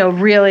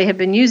really have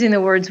been using the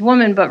words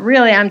woman, but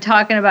really I'm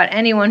talking about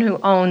anyone who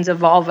owns a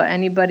vulva,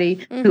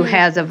 anybody who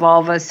has a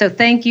vulva. So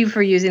thank you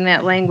for using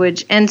that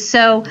language. And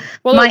so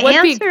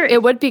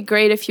it would be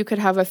great if you could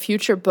have a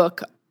future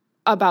book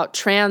about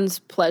trans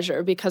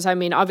pleasure, because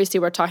obviously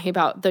we're talking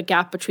about the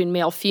gap between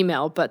male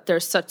female, but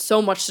there's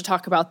so much to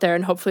talk about there,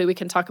 and hopefully we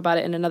can talk about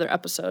it in another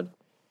episode.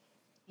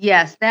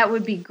 Yes, that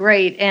would be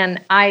great. And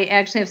I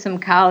actually have some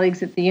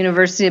colleagues at the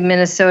University of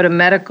Minnesota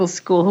Medical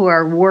School who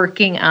are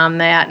working on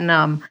that,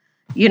 and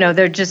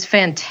they're just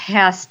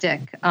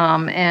fantastic.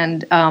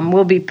 And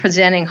we'll be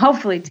presenting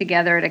hopefully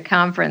together at a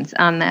conference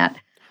on that.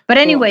 But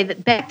anyway,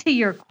 back to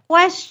your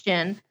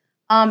question.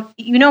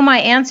 My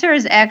answer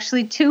is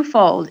actually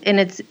twofold, and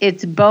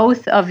it's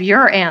both of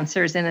your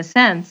answers in a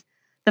sense.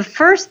 The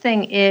first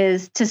thing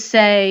is to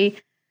say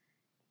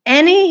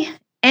any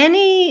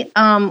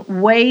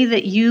way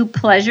that you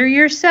pleasure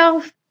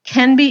yourself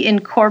can be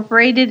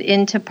incorporated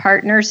into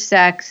partner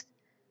sex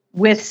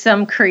with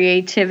some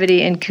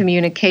creativity and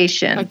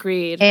communication.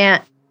 Agreed.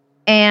 And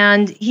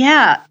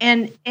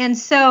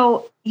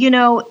so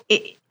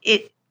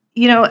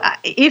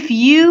if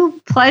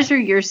you pleasure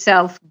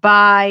yourself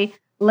by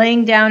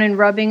laying down and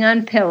rubbing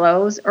on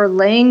pillows or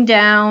laying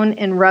down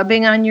and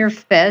rubbing on your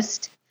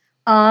fist,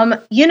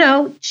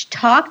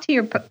 talk to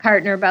your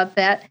partner about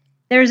that.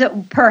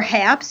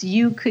 Perhaps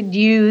you could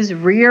use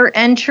rear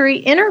entry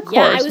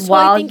intercourse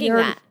while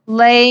you're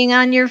laying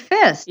on your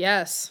fist.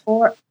 Yes.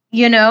 Or,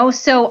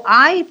 so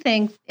I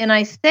think, and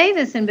I say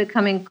this in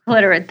Becoming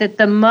Clitorate, that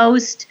the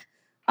most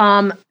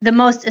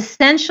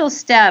essential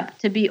step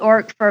to be,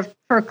 for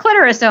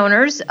clitoris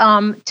owners,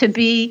 to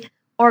be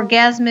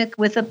orgasmic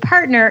with a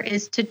partner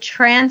is to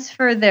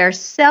transfer their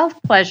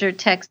self-pleasure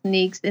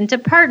techniques into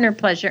partner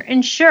pleasure.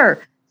 And sure,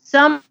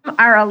 some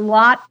are a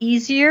lot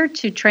easier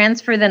to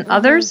transfer than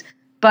others,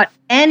 but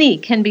any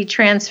can be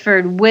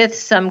transferred with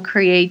some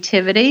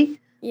creativity.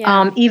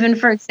 Yeah. Even,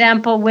 for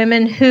example,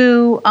 women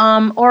who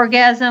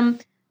orgasm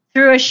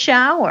through a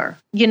shower,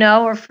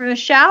 or through a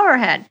shower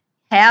head,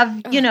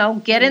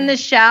 get in the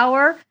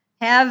shower,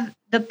 have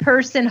the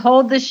person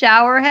hold the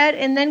shower head,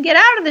 and then get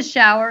out of the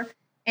shower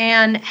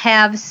and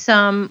have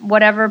some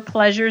whatever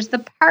pleasures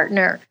the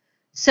partner.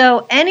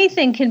 So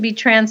anything can be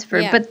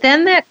transferred. Yeah. But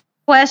then that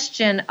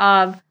question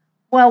of,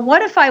 well,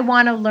 what if I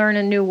want to learn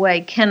a new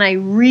way? Can I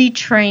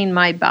retrain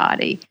my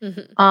body?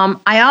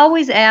 Mm-hmm. I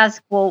always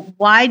ask, well,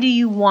 why do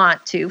you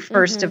want to,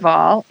 first of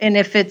all? And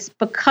if it's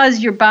because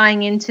you're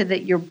buying into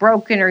that you're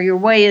broken or your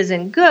way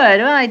isn't good,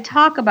 well, I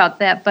talk about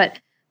that. But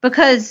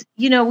because,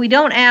 we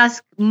don't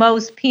ask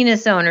most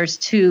penis owners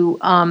to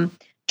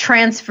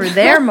transfer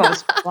their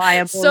most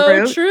pliable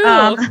route. So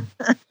true.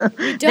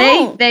 We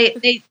don't.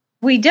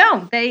 We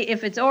don't.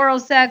 If it's oral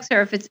sex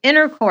or if it's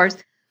intercourse.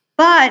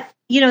 But,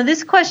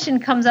 this question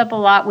comes up a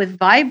lot with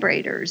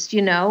vibrators,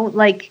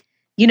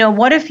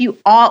 what if you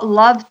all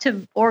love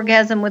to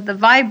orgasm with the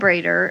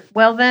vibrator?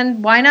 Well,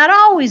 then why not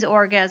always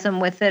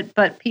orgasm with it?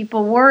 But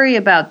people worry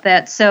about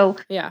that. So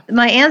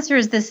my answer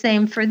is the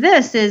same for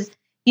this is,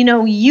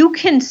 you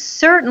can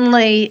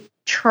certainly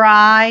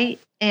try,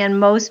 and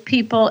most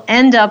people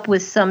end up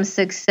with some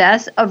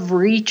success of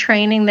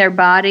retraining their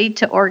body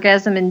to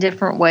orgasm in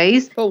different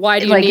ways. But why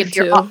do you need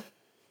to?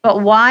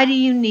 But why do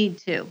you need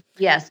to?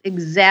 Yes,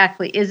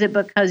 exactly. Is it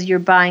because you're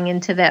buying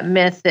into that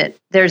myth that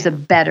there's a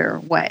better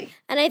way?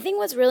 And I think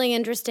what's really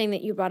interesting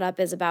that you brought up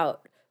is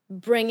about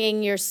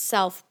bringing your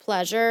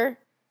self-pleasure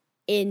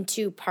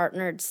into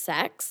partnered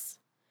sex.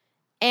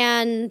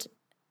 And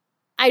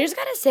I just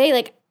got to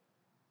say,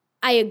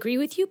 I agree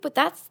with you, but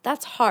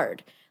that's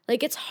hard.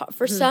 It's hard.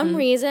 For some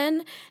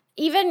reason,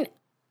 even,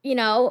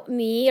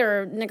 me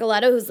or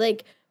Nicoletta, who's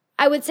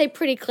I would say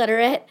pretty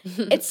clitorate,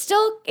 it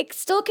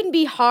still can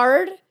be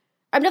hard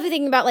I'm definitely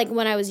thinking about like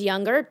when I was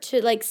younger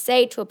to like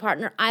say to a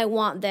partner, I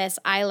want this,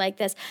 I like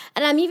this.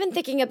 And I'm even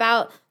thinking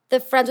about the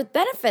friends with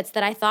benefits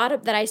that I thought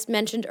of, that I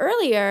mentioned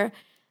earlier.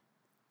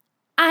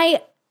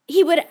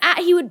 He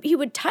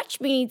would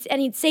touch me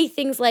and he'd say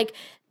things like,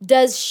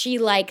 does she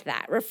like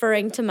that?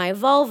 Referring to my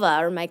vulva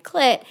or my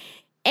clit.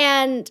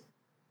 And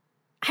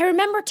I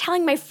remember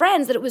telling my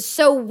friends that it was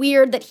so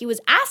weird that he was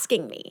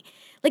asking me.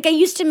 Like, I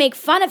used to make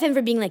fun of him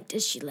for being like,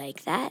 does she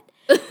like that?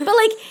 But, like,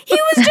 he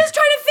was just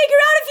trying to figure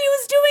out if he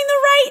was doing the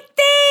right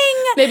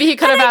thing. Maybe he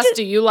could have asked,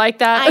 do you like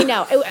that? I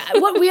know.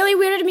 What really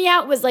weirded me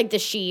out was, like, the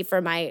she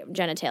for my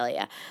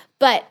genitalia.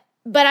 But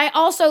I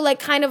also, like,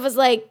 kind of was,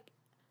 like,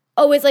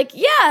 always like,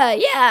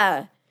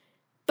 yeah.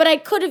 But I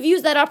could have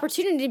used that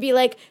opportunity to be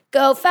like,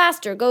 go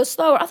faster, go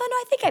slower. Although, no,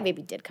 I think I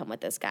maybe did come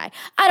with this guy.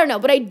 I don't know.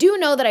 But I do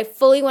know that I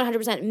fully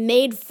 100%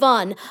 made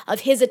fun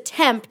of his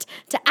attempt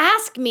to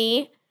ask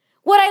me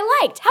what I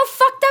liked. How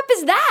fucked up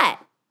is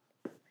that?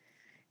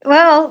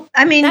 Well,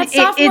 I mean, that's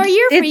sophomore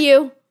year for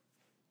you.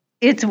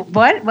 It's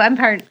what? What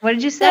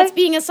did you say? That's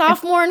being a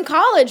sophomore in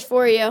college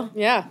for you.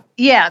 Yeah.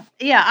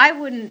 I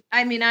wouldn't.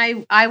 I mean,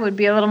 I would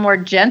be a little more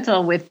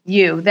gentle with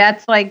you.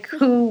 That's like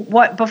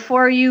what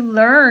before you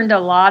learned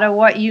a lot of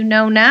what you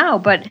know now.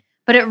 But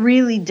it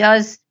really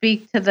does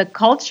speak to the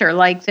culture,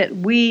 like that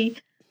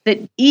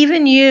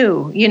even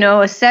you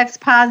know, a sex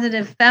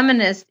positive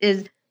feminist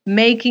is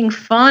making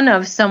fun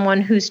of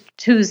someone who's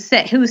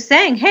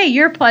saying, hey,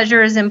 your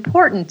pleasure is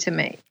important to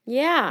me.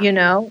 Yeah. You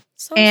know?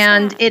 So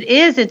and sad.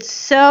 it's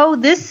so,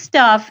 this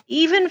stuff,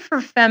 even for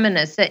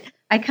feminists,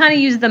 I kind of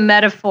use the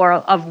metaphor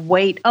of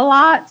weight a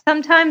lot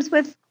sometimes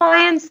with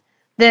clients,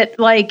 that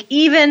like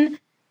even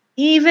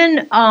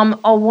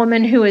a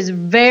woman who is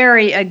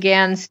very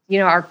against, you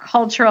know, our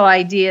cultural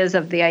ideas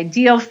of the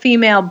ideal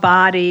female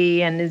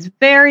body and is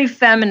very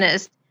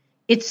feminist,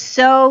 it's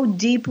so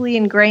deeply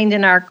ingrained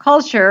in our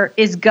culture,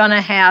 is going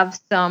to have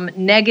some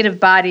negative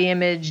body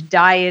image,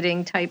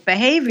 dieting type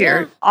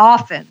behavior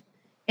often.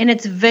 And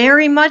it's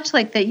very much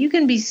like that. You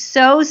can be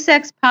so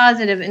sex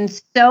positive and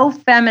so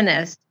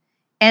feminist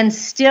and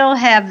still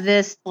have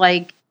this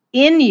like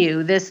in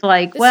you, this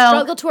like,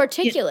 struggle to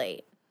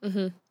articulate.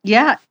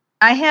 Yeah.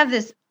 I have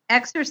this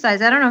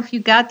exercise. I don't know if you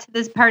got to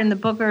this part in the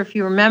book or if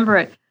you remember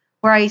it,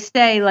 where I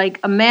say, like,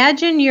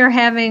 imagine you're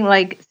having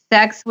like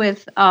sex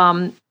with,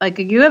 like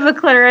you have a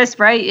clitoris,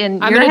 right?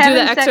 And I'm going to do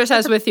the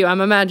exercise with you.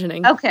 I'm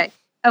imagining.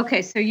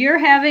 Okay. So you're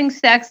having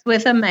sex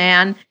with a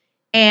man,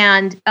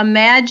 and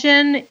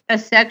imagine a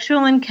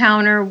sexual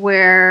encounter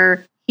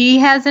where he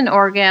has an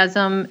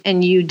orgasm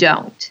and you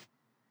don't.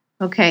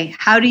 Okay.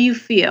 How do you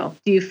feel?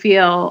 Do you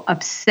feel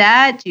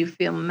upset? Do you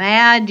feel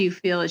mad? Do you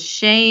feel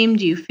ashamed?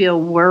 Do you feel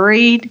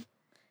worried?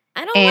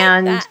 I don't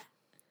like that.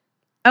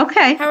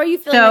 Okay. How are you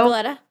feeling,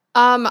 Nicoletta?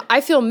 I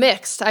feel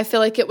mixed. I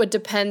feel like it would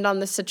depend on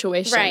the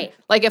situation. Right.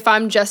 Like if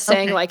I'm just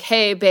saying like,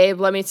 hey,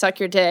 babe, let me suck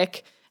your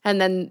dick, and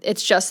then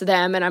it's just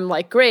them, and I'm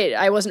like, great,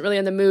 I wasn't really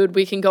in the mood.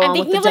 We can go on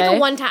with the day.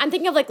 I'm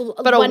thinking of like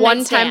but a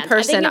one-time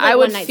person, I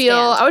would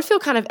feel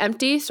kind of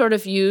empty, sort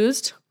of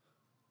used.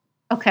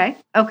 Okay.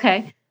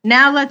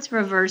 Now let's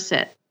reverse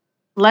it.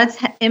 Let's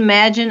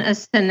imagine a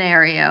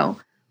scenario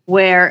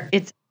where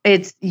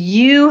it's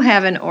you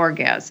have an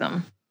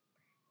orgasm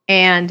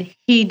and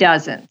he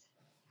doesn't.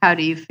 How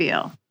do you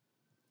feel?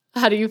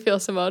 How do you feel,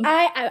 Simone?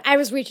 I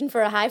was reaching for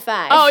a high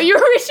five. Oh, you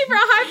were reaching for a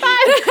high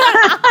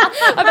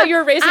five? I thought you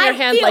were raising your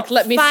hand like,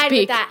 let me speak.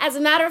 With that. As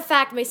a matter of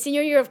fact, my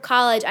senior year of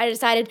college, I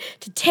decided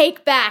to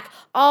take back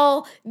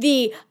all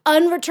the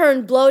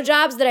unreturned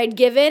blowjobs that I'd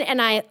given, and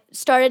I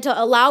started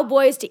to allow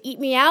boys to eat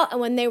me out,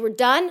 and when they were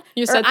done,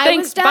 you said,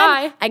 thanks,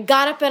 bye. I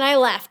got up and I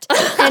left.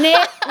 And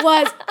it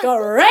was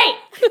great.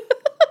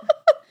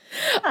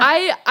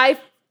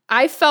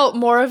 I felt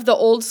more of the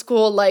old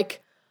school,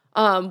 like,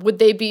 would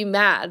they be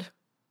mad?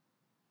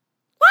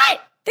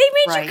 What? They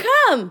made you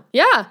come.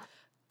 Yeah.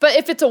 But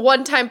if it's a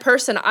one-time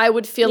person, I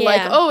would feel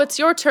like, oh, it's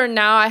your turn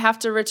now. I have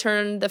to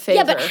return the favor.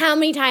 Yeah, but how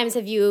many times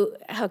have you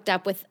hooked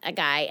up with a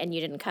guy and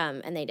you didn't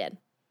come and they did?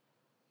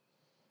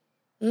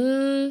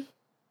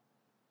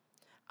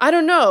 I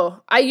don't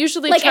know. I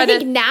usually I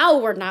think now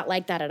we're not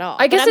like that at all.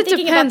 I guess I'm it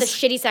thinking depends. about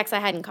the shitty sex I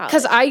had in college.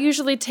 Because I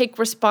usually take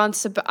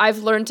I've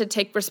learned to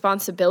take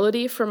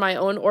responsibility for my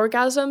own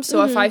orgasm.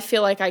 So if I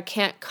feel like I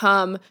can't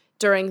come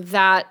during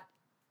that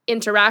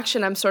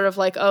interaction, I'm sort of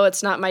like, oh,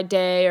 it's not my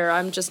day, or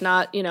I'm just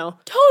not,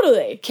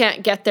 totally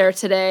can't get there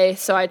today.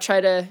 So I try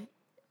to.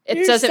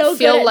 You're so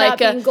feel good at like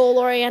not being goal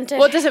oriented.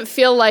 Well, it doesn't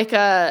feel like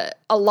a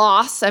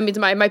loss. I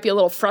mean, I might be a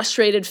little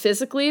frustrated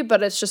physically,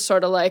 but it's just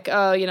sort of like,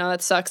 oh,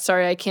 that sucks.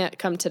 Sorry, I can't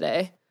come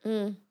today.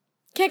 Can't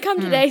come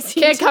today.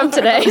 Can't come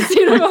today. See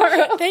you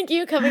tomorrow. Thank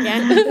you. Come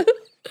again.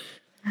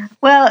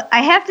 Well,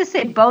 I have to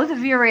say both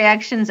of your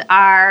reactions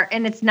are,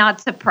 and it's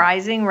not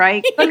surprising,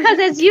 right? Because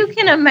as you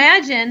can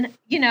imagine,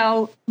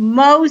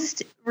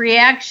 most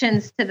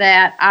reactions to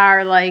that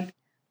are like,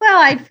 well,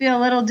 I'd feel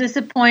a little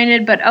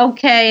disappointed, but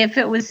okay, if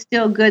it was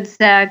still good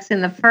sex in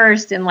the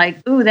first, and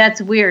like, ooh,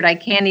 that's weird. I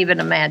can't even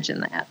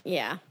imagine that.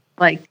 Yeah.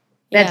 Like,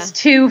 that's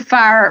too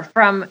far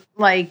from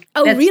like.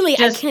 Oh, really?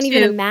 I can't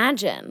even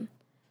imagine.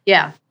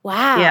 Yeah.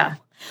 Wow. Yeah.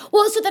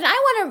 Well, so then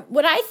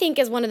what I think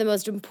is one of the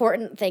most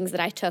important things that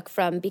I took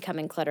from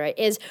becoming cliterate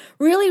is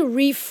really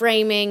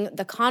reframing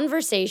the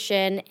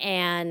conversation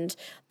and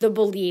the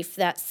belief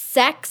that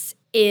sex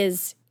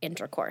is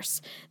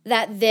intercourse,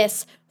 that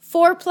this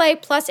foreplay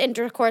plus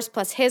intercourse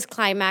plus his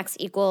climax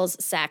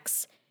equals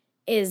sex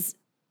is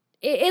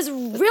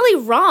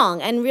really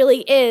wrong and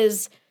really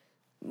is,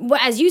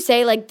 as you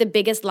say, like the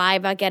biggest lie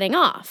about getting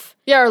off.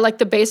 Yeah, or like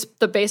the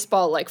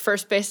baseball, like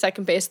first base,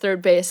 second base,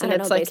 third base, and I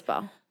don't it's know like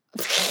baseball.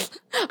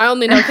 I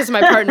only know because of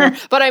my partner.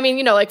 But I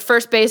mean, like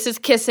first base is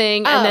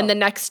kissing, and then the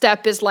next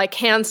step is like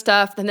hand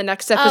stuff, then the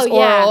next step is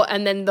oral,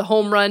 and then the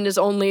home run is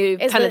only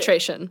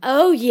penetration.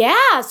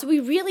 So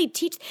we really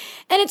teach,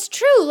 and it's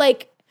true.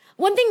 Like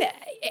one thing that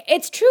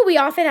it's true, we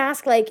often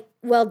ask like,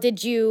 well,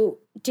 did you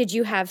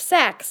have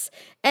sex?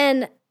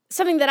 And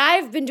something that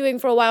I've been doing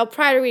for a while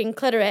prior to reading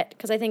Cliterate,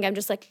 because I think I'm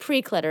just like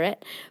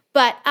pre-Cliterate,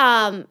 but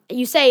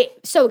you say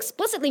so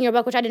explicitly in your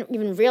book, which I didn't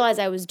even realize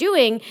I was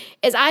doing,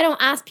 is I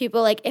don't ask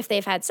people like if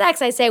they've had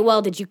sex. I say,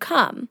 well, did you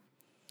come?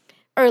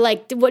 Or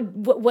like,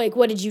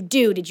 what did you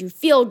do? Did you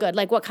feel good?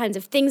 Like, what kinds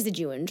of things did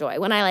you enjoy?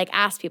 When I like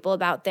ask people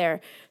about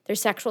their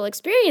sexual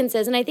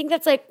experiences, and I think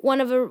that's like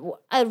one of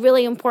a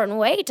really important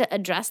way to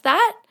address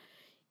that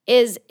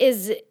is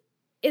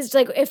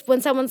like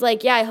when someone's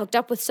like, yeah, I hooked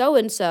up with so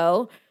and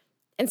so.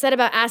 Instead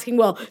about asking,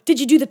 well, did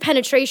you do the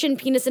penetration,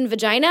 penis and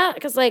vagina?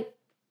 Because, like,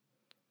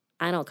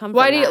 I don't come from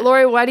that.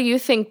 Lori, why do you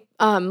think,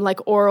 like,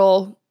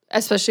 oral,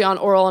 especially on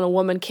a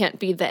woman, can't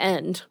be the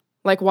end?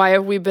 Like, why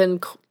have we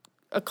been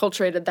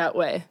acculturated that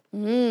way?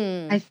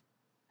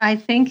 I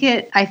think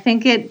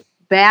it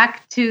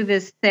back to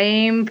the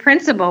same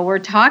principle we're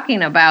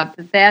talking about,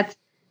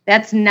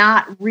 that's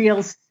not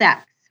real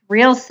sex.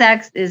 Real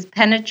sex is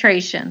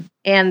penetration.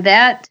 And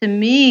that, to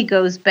me,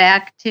 goes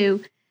back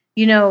to,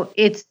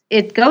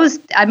 it goes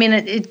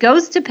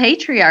to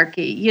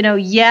patriarchy.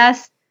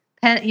 Yes,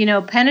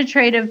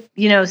 penetrative,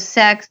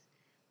 sex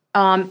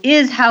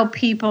is how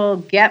people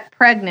get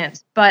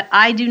pregnant, but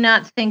I do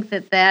not think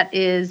that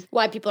is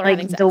why people are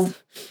having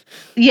sex.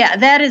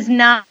 That is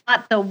not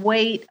the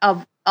weight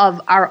of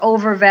our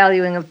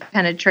overvaluing of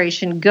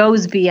penetration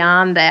goes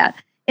beyond that.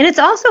 And it's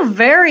also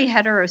very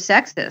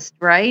heterosexist,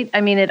 right?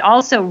 I mean, it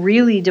also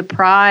really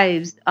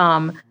deprives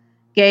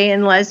gay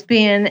and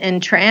lesbian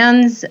and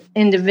trans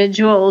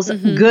individuals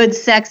good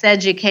sex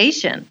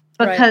education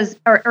because,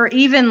 or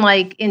even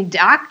like in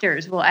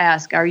doctors will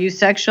ask, are you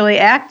sexually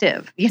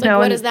active?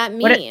 What does that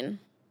mean?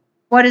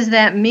 What does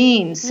that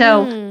mean?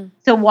 So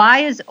why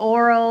is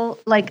oral,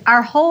 like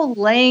our whole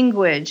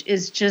language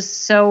is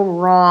just so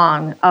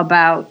wrong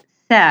about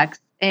sex.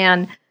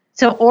 And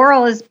so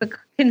oral is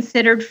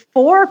considered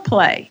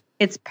foreplay.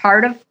 It's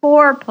part of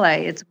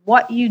foreplay. It's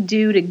what you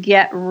do to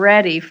get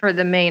ready for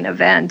the main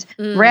event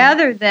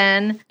rather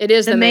than it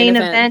is the main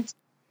event.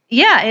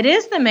 Yeah, it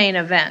is the main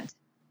event.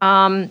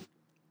 And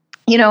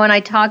I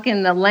talk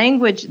in the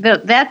language,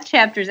 that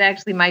chapter is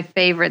actually my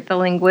favorite, the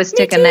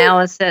linguistic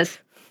analysis.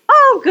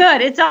 Oh,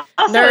 good. It's also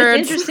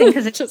it's interesting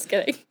because it's just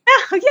kidding.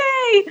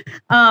 Oh, yay.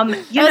 I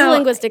was a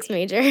linguistics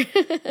major.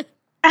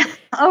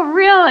 Oh,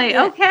 really?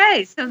 Yeah.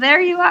 Okay. So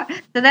there you are.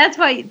 So that's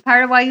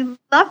part of why you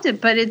loved it.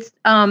 But it's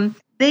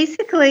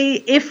basically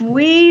if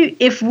we,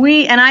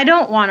 and I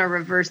don't want to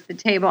reverse the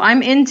table.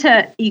 I'm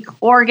into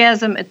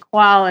orgasm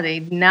equality,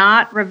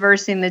 not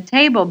reversing the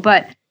table.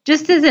 But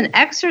just as an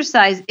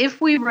exercise,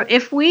 if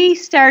we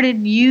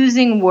started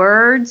using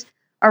words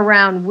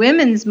around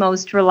women's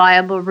most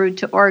reliable route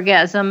to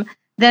orgasm,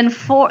 then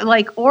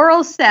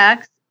oral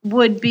sex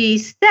would be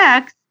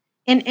sex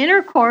and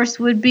intercourse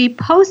would be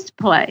post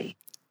play.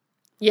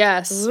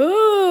 Yes.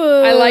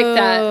 Ooh. I like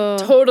that.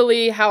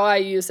 Totally how I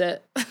use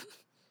it.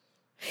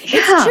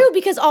 It's true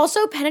because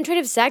also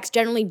penetrative sex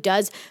generally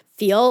does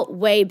feel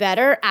way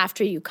better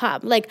after you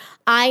come. Like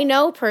I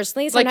know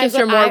personally, sometimes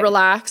like if you're more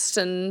relaxed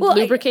and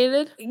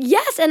lubricated.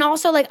 Yes, and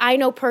also like I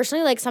know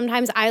personally, like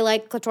sometimes I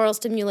like clitoral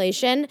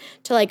stimulation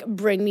to like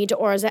bring me to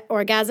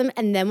orgasm,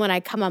 and then when I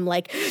come, I'm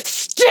like,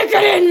 stick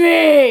it in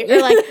me,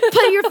 or like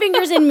put your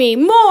fingers in me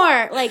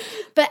more, like.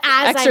 But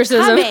as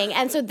Exorcism. I'm coming,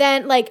 and so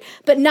then like,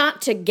 but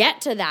not to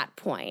get to that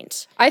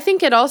point. I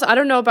think it also. I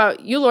don't know about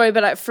you, Lori,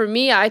 but for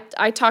me, I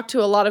talk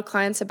to a lot of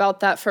clients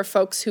about that for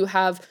folks who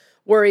have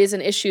worries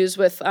and issues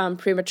with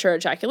premature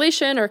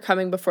ejaculation or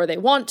coming before they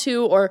want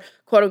to, or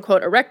quote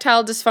unquote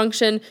erectile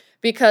dysfunction.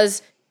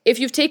 Because if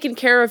you've taken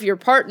care of your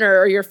partner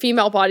or your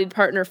female-bodied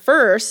partner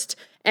first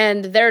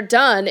and they're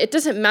done, it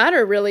doesn't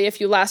matter really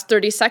if you last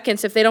 30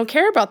 seconds if they don't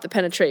care about the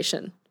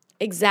penetration.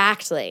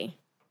 Exactly.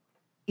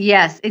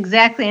 Yes,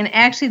 exactly. And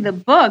actually the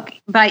book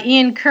by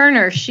Ian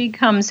Kerner, She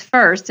Comes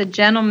First, A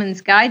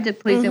Gentleman's Guide to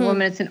Pleasing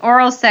Women. It's an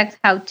oral sex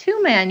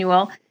how-to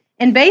manual.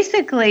 And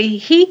basically,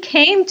 he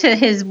came to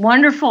his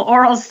wonderful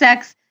oral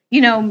sex,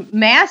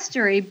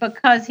 mastery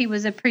because he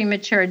was a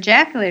premature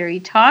ejaculator.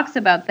 He talks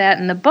about that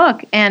in the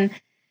book. And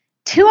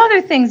two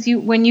other things,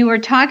 when you were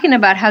talking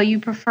about how you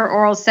prefer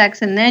oral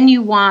sex and then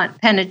you want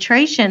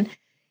penetration,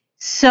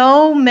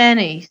 so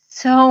many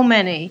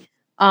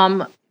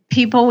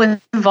people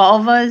with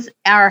vulvas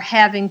are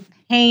having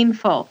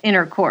painful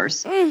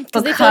intercourse.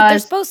 Because they feel like they're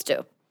supposed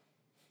to.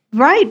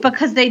 Right,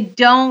 because they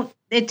don't.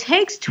 It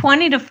takes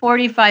 20 to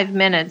 45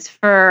 minutes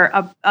for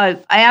a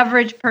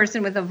average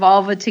person with a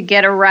vulva to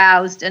get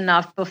aroused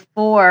enough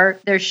before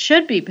there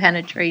should be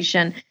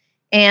penetration.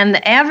 And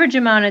the average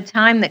amount of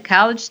time that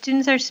college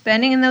students are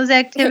spending in those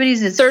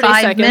activities is 30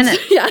 5 seconds.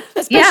 minutes. Yeah.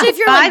 Especially if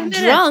you're like 5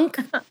 minutes. drunk.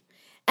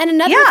 And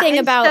another thing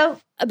and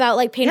about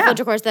like painful Yeah.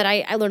 intercourse that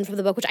I learned from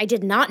the book, which I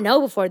did not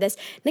know before this.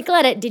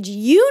 Nicoletta, did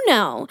you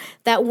know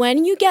that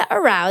when you get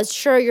aroused,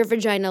 sure, your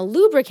vagina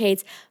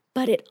lubricates,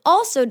 but it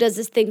also does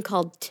this thing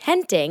called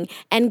tenting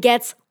and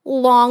gets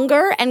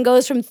longer and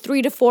goes from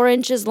 3 to 4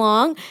 inches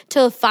long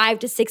to 5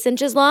 to 6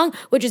 inches long,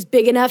 which is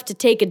big enough to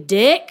take a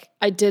dick?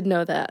 I did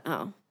know that.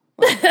 Oh.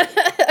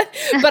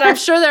 But I'm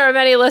sure there are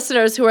many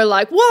listeners who are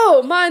like,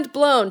 whoa, mind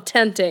blown,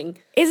 tenting.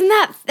 Isn't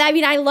that, I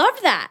mean, I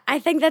love that. I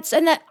think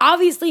and that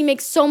obviously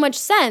makes so much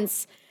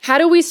sense. How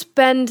do we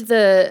spend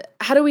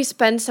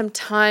some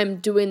time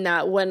doing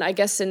that when, I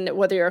guess,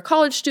 whether you're a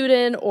college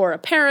student or a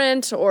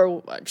parent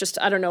or just,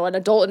 I don't know, an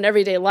adult in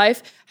everyday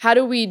life, how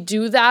do we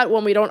do that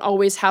when we don't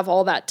always have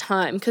all that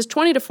time? Because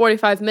 20 to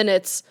 45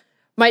 minutes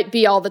might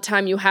be all the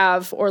time you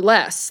have or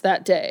less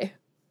that day.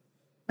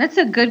 That's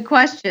a good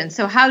question.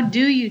 So how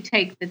do you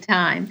take the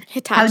time?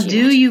 Hitachi. How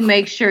do you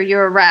make sure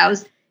you're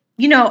aroused?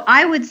 You know,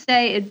 I would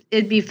say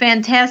it'd be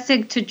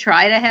fantastic to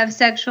try to have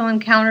sexual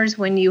encounters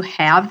when you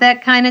have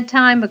that kind of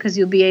time because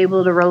you'll be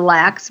able to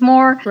relax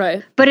more.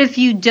 Right. But if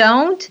you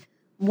don't,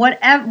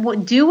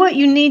 do what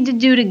you need to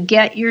do to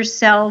get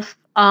yourself.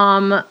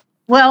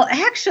 Well,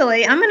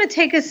 actually, I'm going to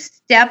take a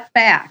step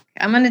back.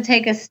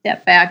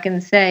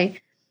 And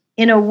say,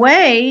 in a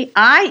way,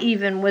 I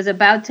even was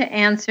about to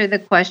answer the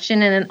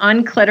question in an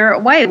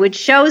uncliterate way, which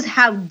shows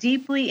how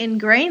deeply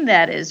ingrained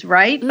that is,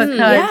 right?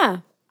 Because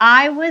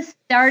I was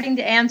starting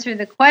to answer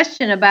the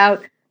question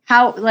about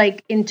how,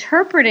 like,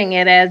 interpreting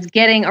it as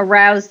getting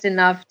aroused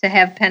enough to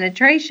have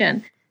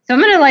penetration. So I'm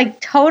going to,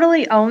 like,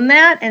 totally own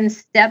that and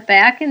step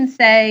back and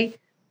say,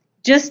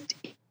 just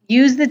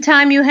use the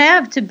time you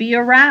have to be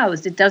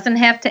aroused. It doesn't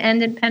have to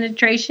end in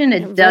penetration.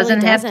 It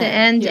doesn't have to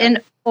end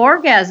in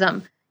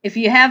orgasm. If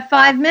you have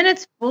 5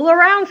 minutes, fool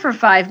around for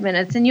 5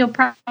 minutes and you'll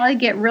probably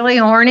get really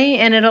horny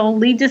and it'll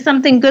lead to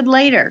something good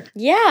later.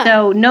 Yeah.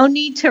 So no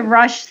need to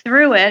rush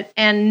through it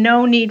and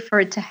no need for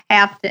it to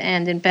have to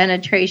end in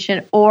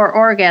penetration or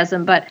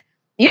orgasm. But,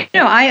 you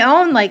know,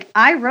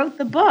 I wrote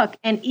the book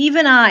and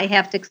even I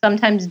have to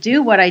sometimes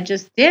do what I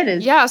just did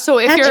is so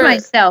catch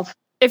myself.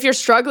 If you're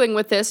struggling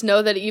with this,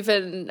 know that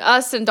even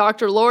us and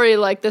Dr. Lori,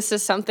 like, this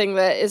is something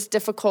that is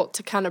difficult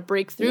to kind of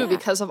break through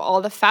because of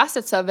all the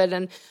facets of it.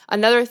 And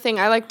another thing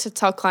I like to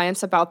tell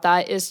clients about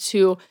that is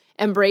to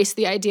embrace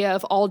the idea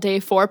of all-day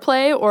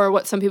foreplay, or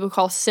what some people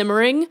call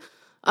simmering.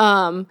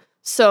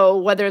 So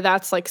whether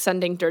that's like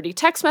sending dirty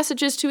text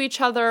messages to each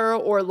other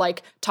or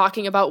like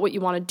talking about what you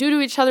want to do to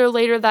each other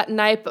later that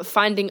night, but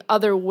finding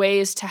other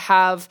ways to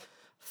have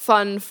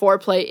fun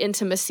foreplay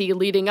intimacy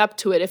leading up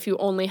to it if you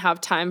only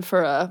have time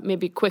for a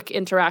maybe quick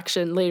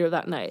interaction later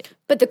that night.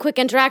 But the quick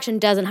interaction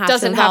doesn't have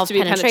to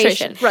be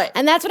penetration. Right.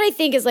 And that's what I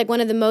think is like one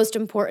of the most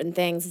important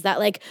things is that,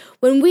 like,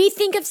 when we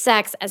think of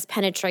sex as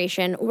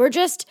penetration, we're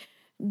just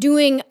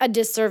doing a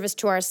disservice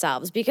to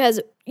ourselves because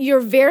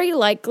you're very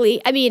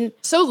likely, I mean,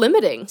 so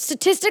limiting.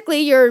 Statistically,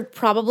 you're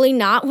probably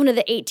not one of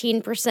the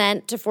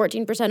 18% to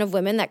 14% of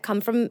women that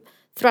come from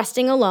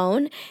thrusting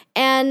alone.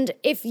 And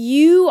if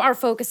you are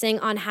focusing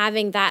on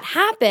having that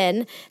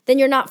happen, then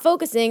you're not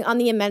focusing on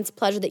the immense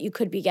pleasure that you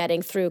could be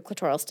getting through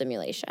clitoral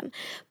stimulation.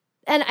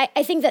 And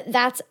I think that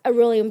that's a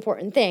really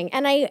important thing.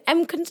 And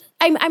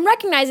I'm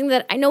recognizing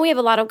that I know we have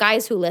a lot of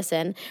guys who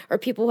listen or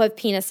people who have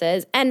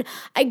penises, and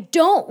I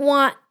don't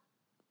want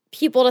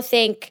people to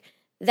think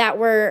that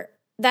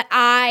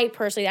I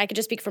personally, I could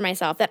just speak for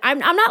myself, that I'm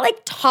not like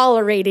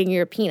tolerating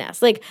your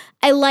penis. Like,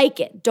 I like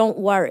it, don't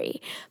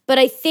worry. But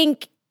I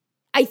think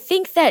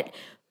that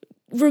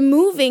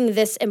removing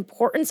this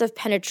importance of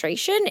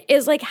penetration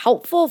is like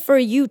helpful for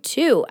you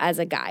too as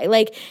a guy.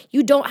 Like,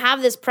 you don't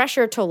have this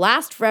pressure to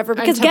last forever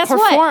because guess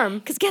what?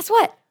 Because guess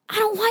what? I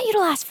don't want you to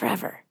last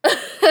forever.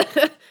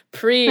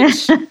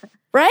 Preach.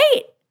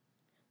 Right?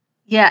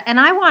 Yeah, and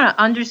I want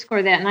to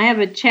underscore that. And I have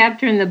a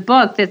chapter in the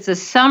book that's a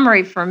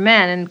summary for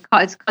men, and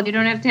it's called "You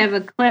Don't Have to Have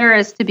a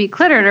Clitoris to Be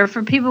Clitored," or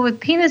for people with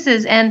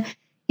penises. And,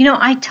 you know,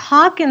 I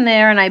talk in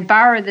there, and I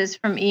borrow this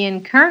from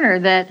Ian Kerner,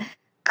 that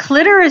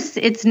clitoris,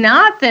 it's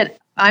not that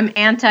I'm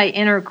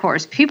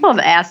anti-intercourse. People have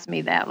asked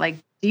me that, like,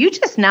 do you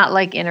just not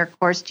like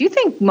intercourse? Do you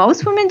think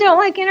most women don't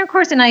like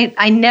intercourse? And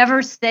I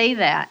never say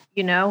that,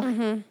 you know?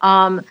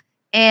 Mm-hmm.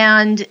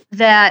 And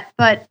that,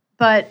 but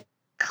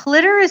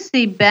clitoris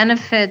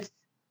benefits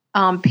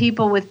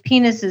people with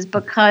penises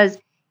because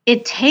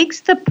it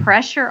takes the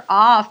pressure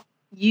off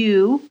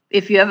you.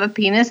 If you have a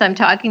penis, I'm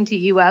talking to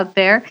you out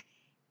there.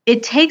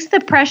 It takes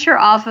the pressure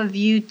off of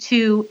you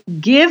to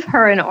give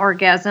her an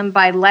orgasm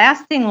by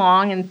lasting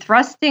long and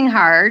thrusting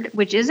hard,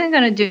 which isn't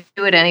going to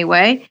do it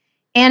anyway.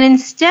 And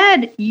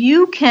instead,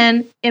 you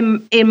can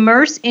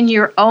immerse in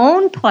your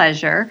own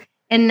pleasure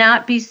and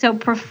not be so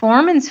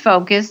performance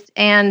focused.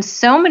 And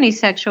so many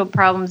sexual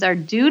problems are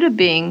due to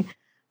being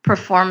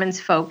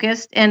performance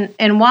focused.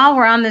 And while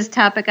we're on this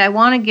topic, I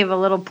want to give a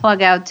little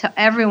plug out to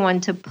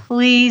everyone to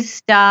please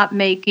stop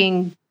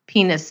making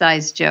penis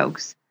size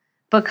jokes,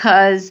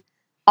 because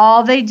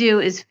all they do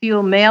is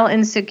fuel male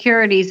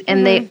insecurities,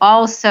 and they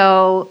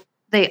also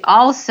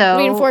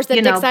reinforce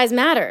that dick size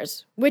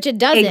matters, which it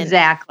doesn't.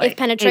 Exactly. If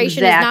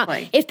penetration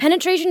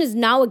is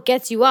not what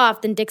gets you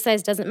off, then dick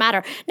size doesn't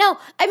matter. Now,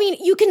 I mean,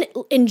 you can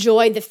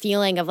enjoy the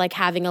feeling of like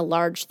having a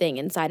large thing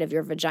inside of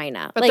your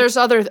vagina. But there's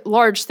other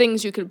large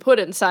things you can put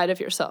inside of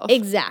yourself.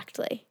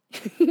 Exactly.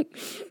 True.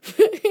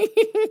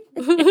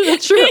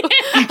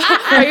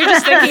 Are you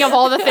just thinking of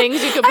all the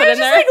things you could put in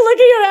there? I'm just like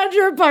looking around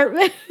your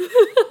apartment.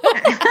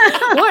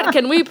 What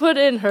can we put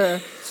in her?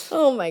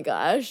 Oh my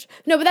gosh.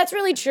 No, but that's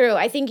really true.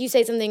 I think you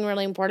say something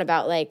really important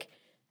about like,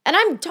 and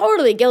I'm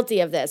totally guilty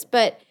of this,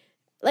 but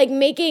like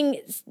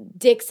making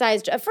dick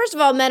size. First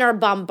of all, men are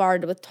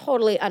bombarded with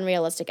totally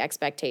unrealistic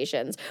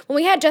expectations. When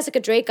we had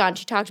Jessica Drake on,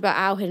 she talked about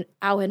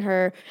how in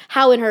her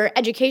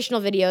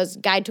educational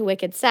videos, Guide to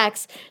Wicked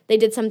Sex, they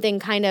did something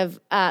kind of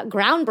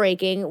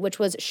groundbreaking, which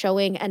was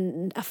showing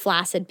a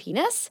flaccid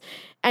penis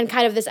and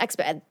kind of this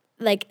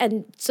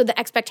and so the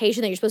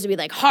expectation that you're supposed to be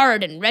like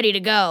hard and ready to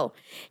go.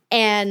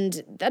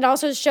 And that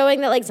also is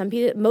showing that like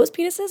most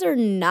penises are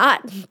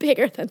not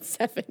bigger than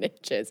 7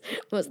 inches.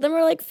 Most of them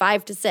are like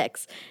 5 to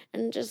 6.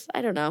 And just,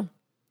 I don't know,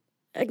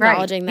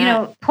 acknowledging that. You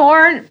know,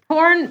 porn,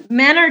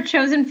 men are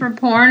chosen for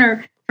porn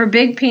or for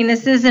big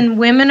penises, and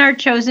women are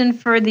chosen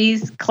for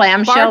these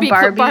clamshell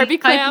Barbie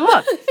clam.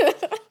 Look.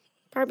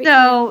 Barbie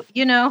So,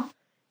 you know,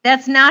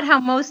 that's not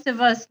how most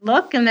of us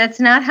look, and that's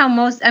not how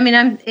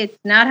it's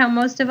not how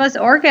most of us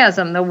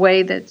orgasm the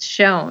way that's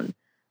shown.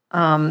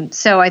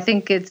 So I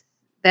think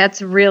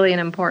that's really an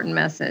important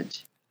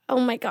message. Oh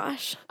my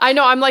gosh. I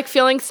know, I'm like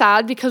feeling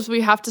sad because we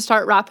have to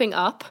start wrapping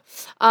up.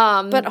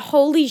 But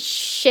holy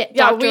shit,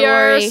 Dr. we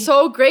are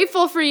so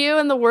grateful for you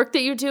and the work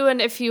that you do. And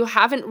if you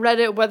haven't read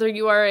it, whether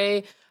you are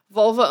a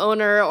vulva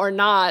owner or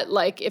not,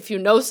 like if you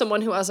know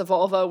someone who has a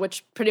vulva,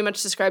 which pretty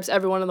much describes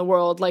everyone in the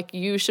world, like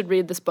you should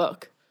read this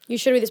book. You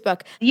should read this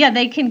book. Yeah,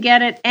 they can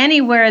get it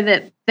anywhere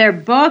that their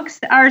books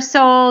are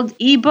sold,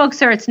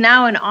 ebooks, or it's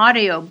now an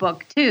audio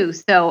book too.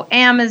 So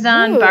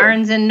Amazon,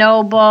 Barnes and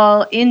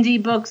Noble,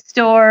 indie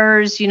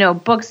bookstores,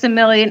 Books A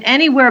Million,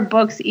 anywhere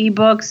books,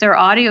 ebooks, or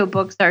audio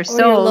books are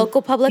sold. Or your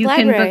local public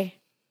library.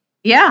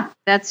 Yeah,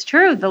 that's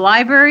true. The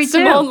library too.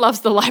 Simone loves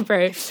the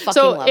library.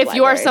 So if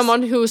you are libraries.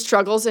 someone who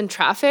struggles in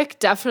traffic,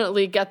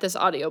 definitely get this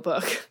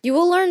audiobook. You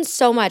will learn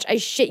so much. I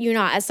shit you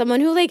not. As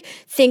someone who like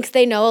thinks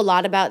they know a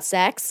lot about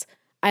sex,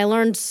 I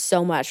learned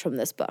so much from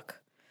this book.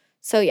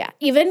 So yeah,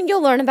 even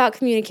you'll learn about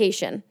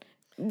communication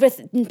with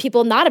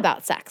people not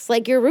about sex,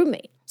 like your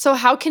roommate. So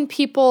how can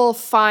people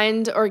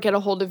find or get a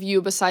hold of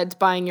you besides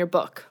buying your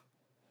book?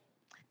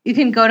 You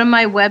can go to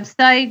my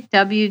website,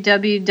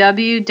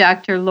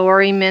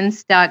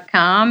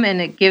 www.drlaurimintz.com,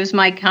 and it gives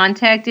my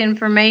contact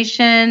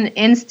information,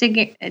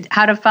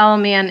 how to follow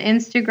me on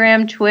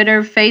Instagram,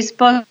 Twitter,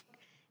 Facebook,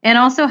 and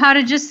also how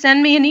to just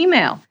send me an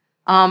email.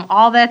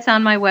 All that's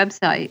on my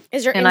website.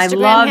 Is your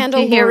Instagram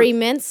handle Laurie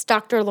Mintz,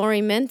 Dr.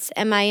 Laurie Mintz,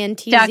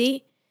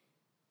 MINTZ?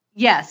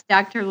 Yes,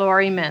 Dr.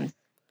 Laurie Mintz.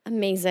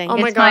 Amazing. Oh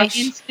my gosh.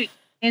 My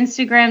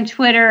Instagram,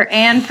 Twitter,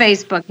 and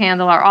Facebook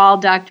handle are all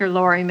Dr.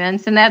 Laurie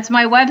Mintz, and that's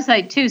my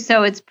website too,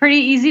 so it's pretty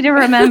easy to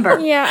remember.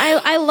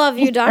 Yeah, I love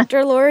you,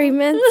 Dr. Laurie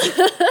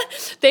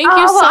Mintz. Thank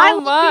you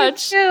so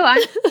much. You too.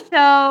 I'm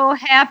so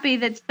happy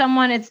that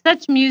it's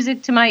such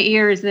music to my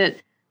ears that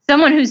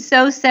someone who's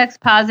so sex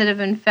positive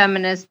and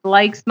feminist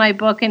likes my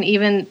book and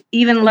even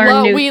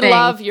learn new things. We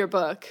love your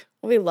book.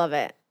 We love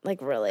it.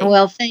 Like, really.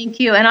 Well,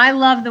 thank you. And I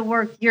love the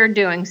work you're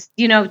doing,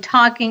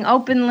 talking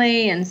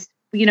openly and,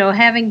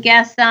 having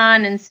guests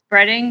on and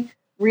spreading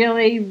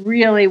really,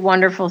 really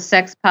wonderful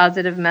sex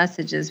positive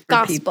messages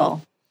for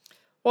people.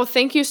 Well,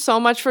 thank you so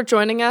much for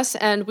joining us,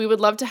 and we would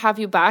love to have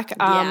you back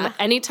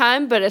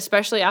anytime, but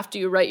especially after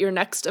you write your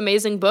next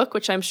amazing book,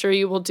 which I'm sure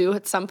you will do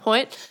at some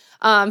point.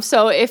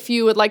 So if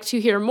you would like to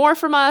hear more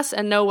from us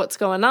and know what's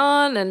going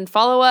on and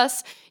follow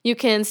us, you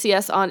can see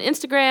us on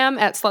Instagram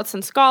at Sluts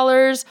and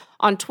Scholars,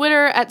 on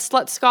Twitter at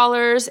Slut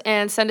Scholars,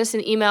 and send us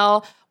an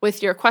email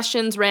with your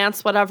questions,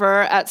 rants,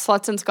 whatever, at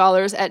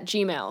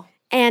slutandscholars@gmail.com.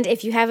 And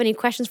if you have any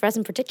questions for us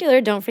in particular,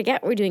 don't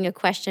forget we're doing a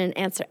question and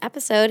answer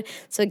episode.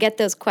 So get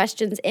those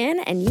questions in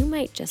and you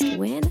might just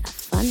win a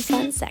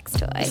fun sex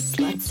toy.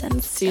 Sluts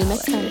and Scholars. See you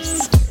next time.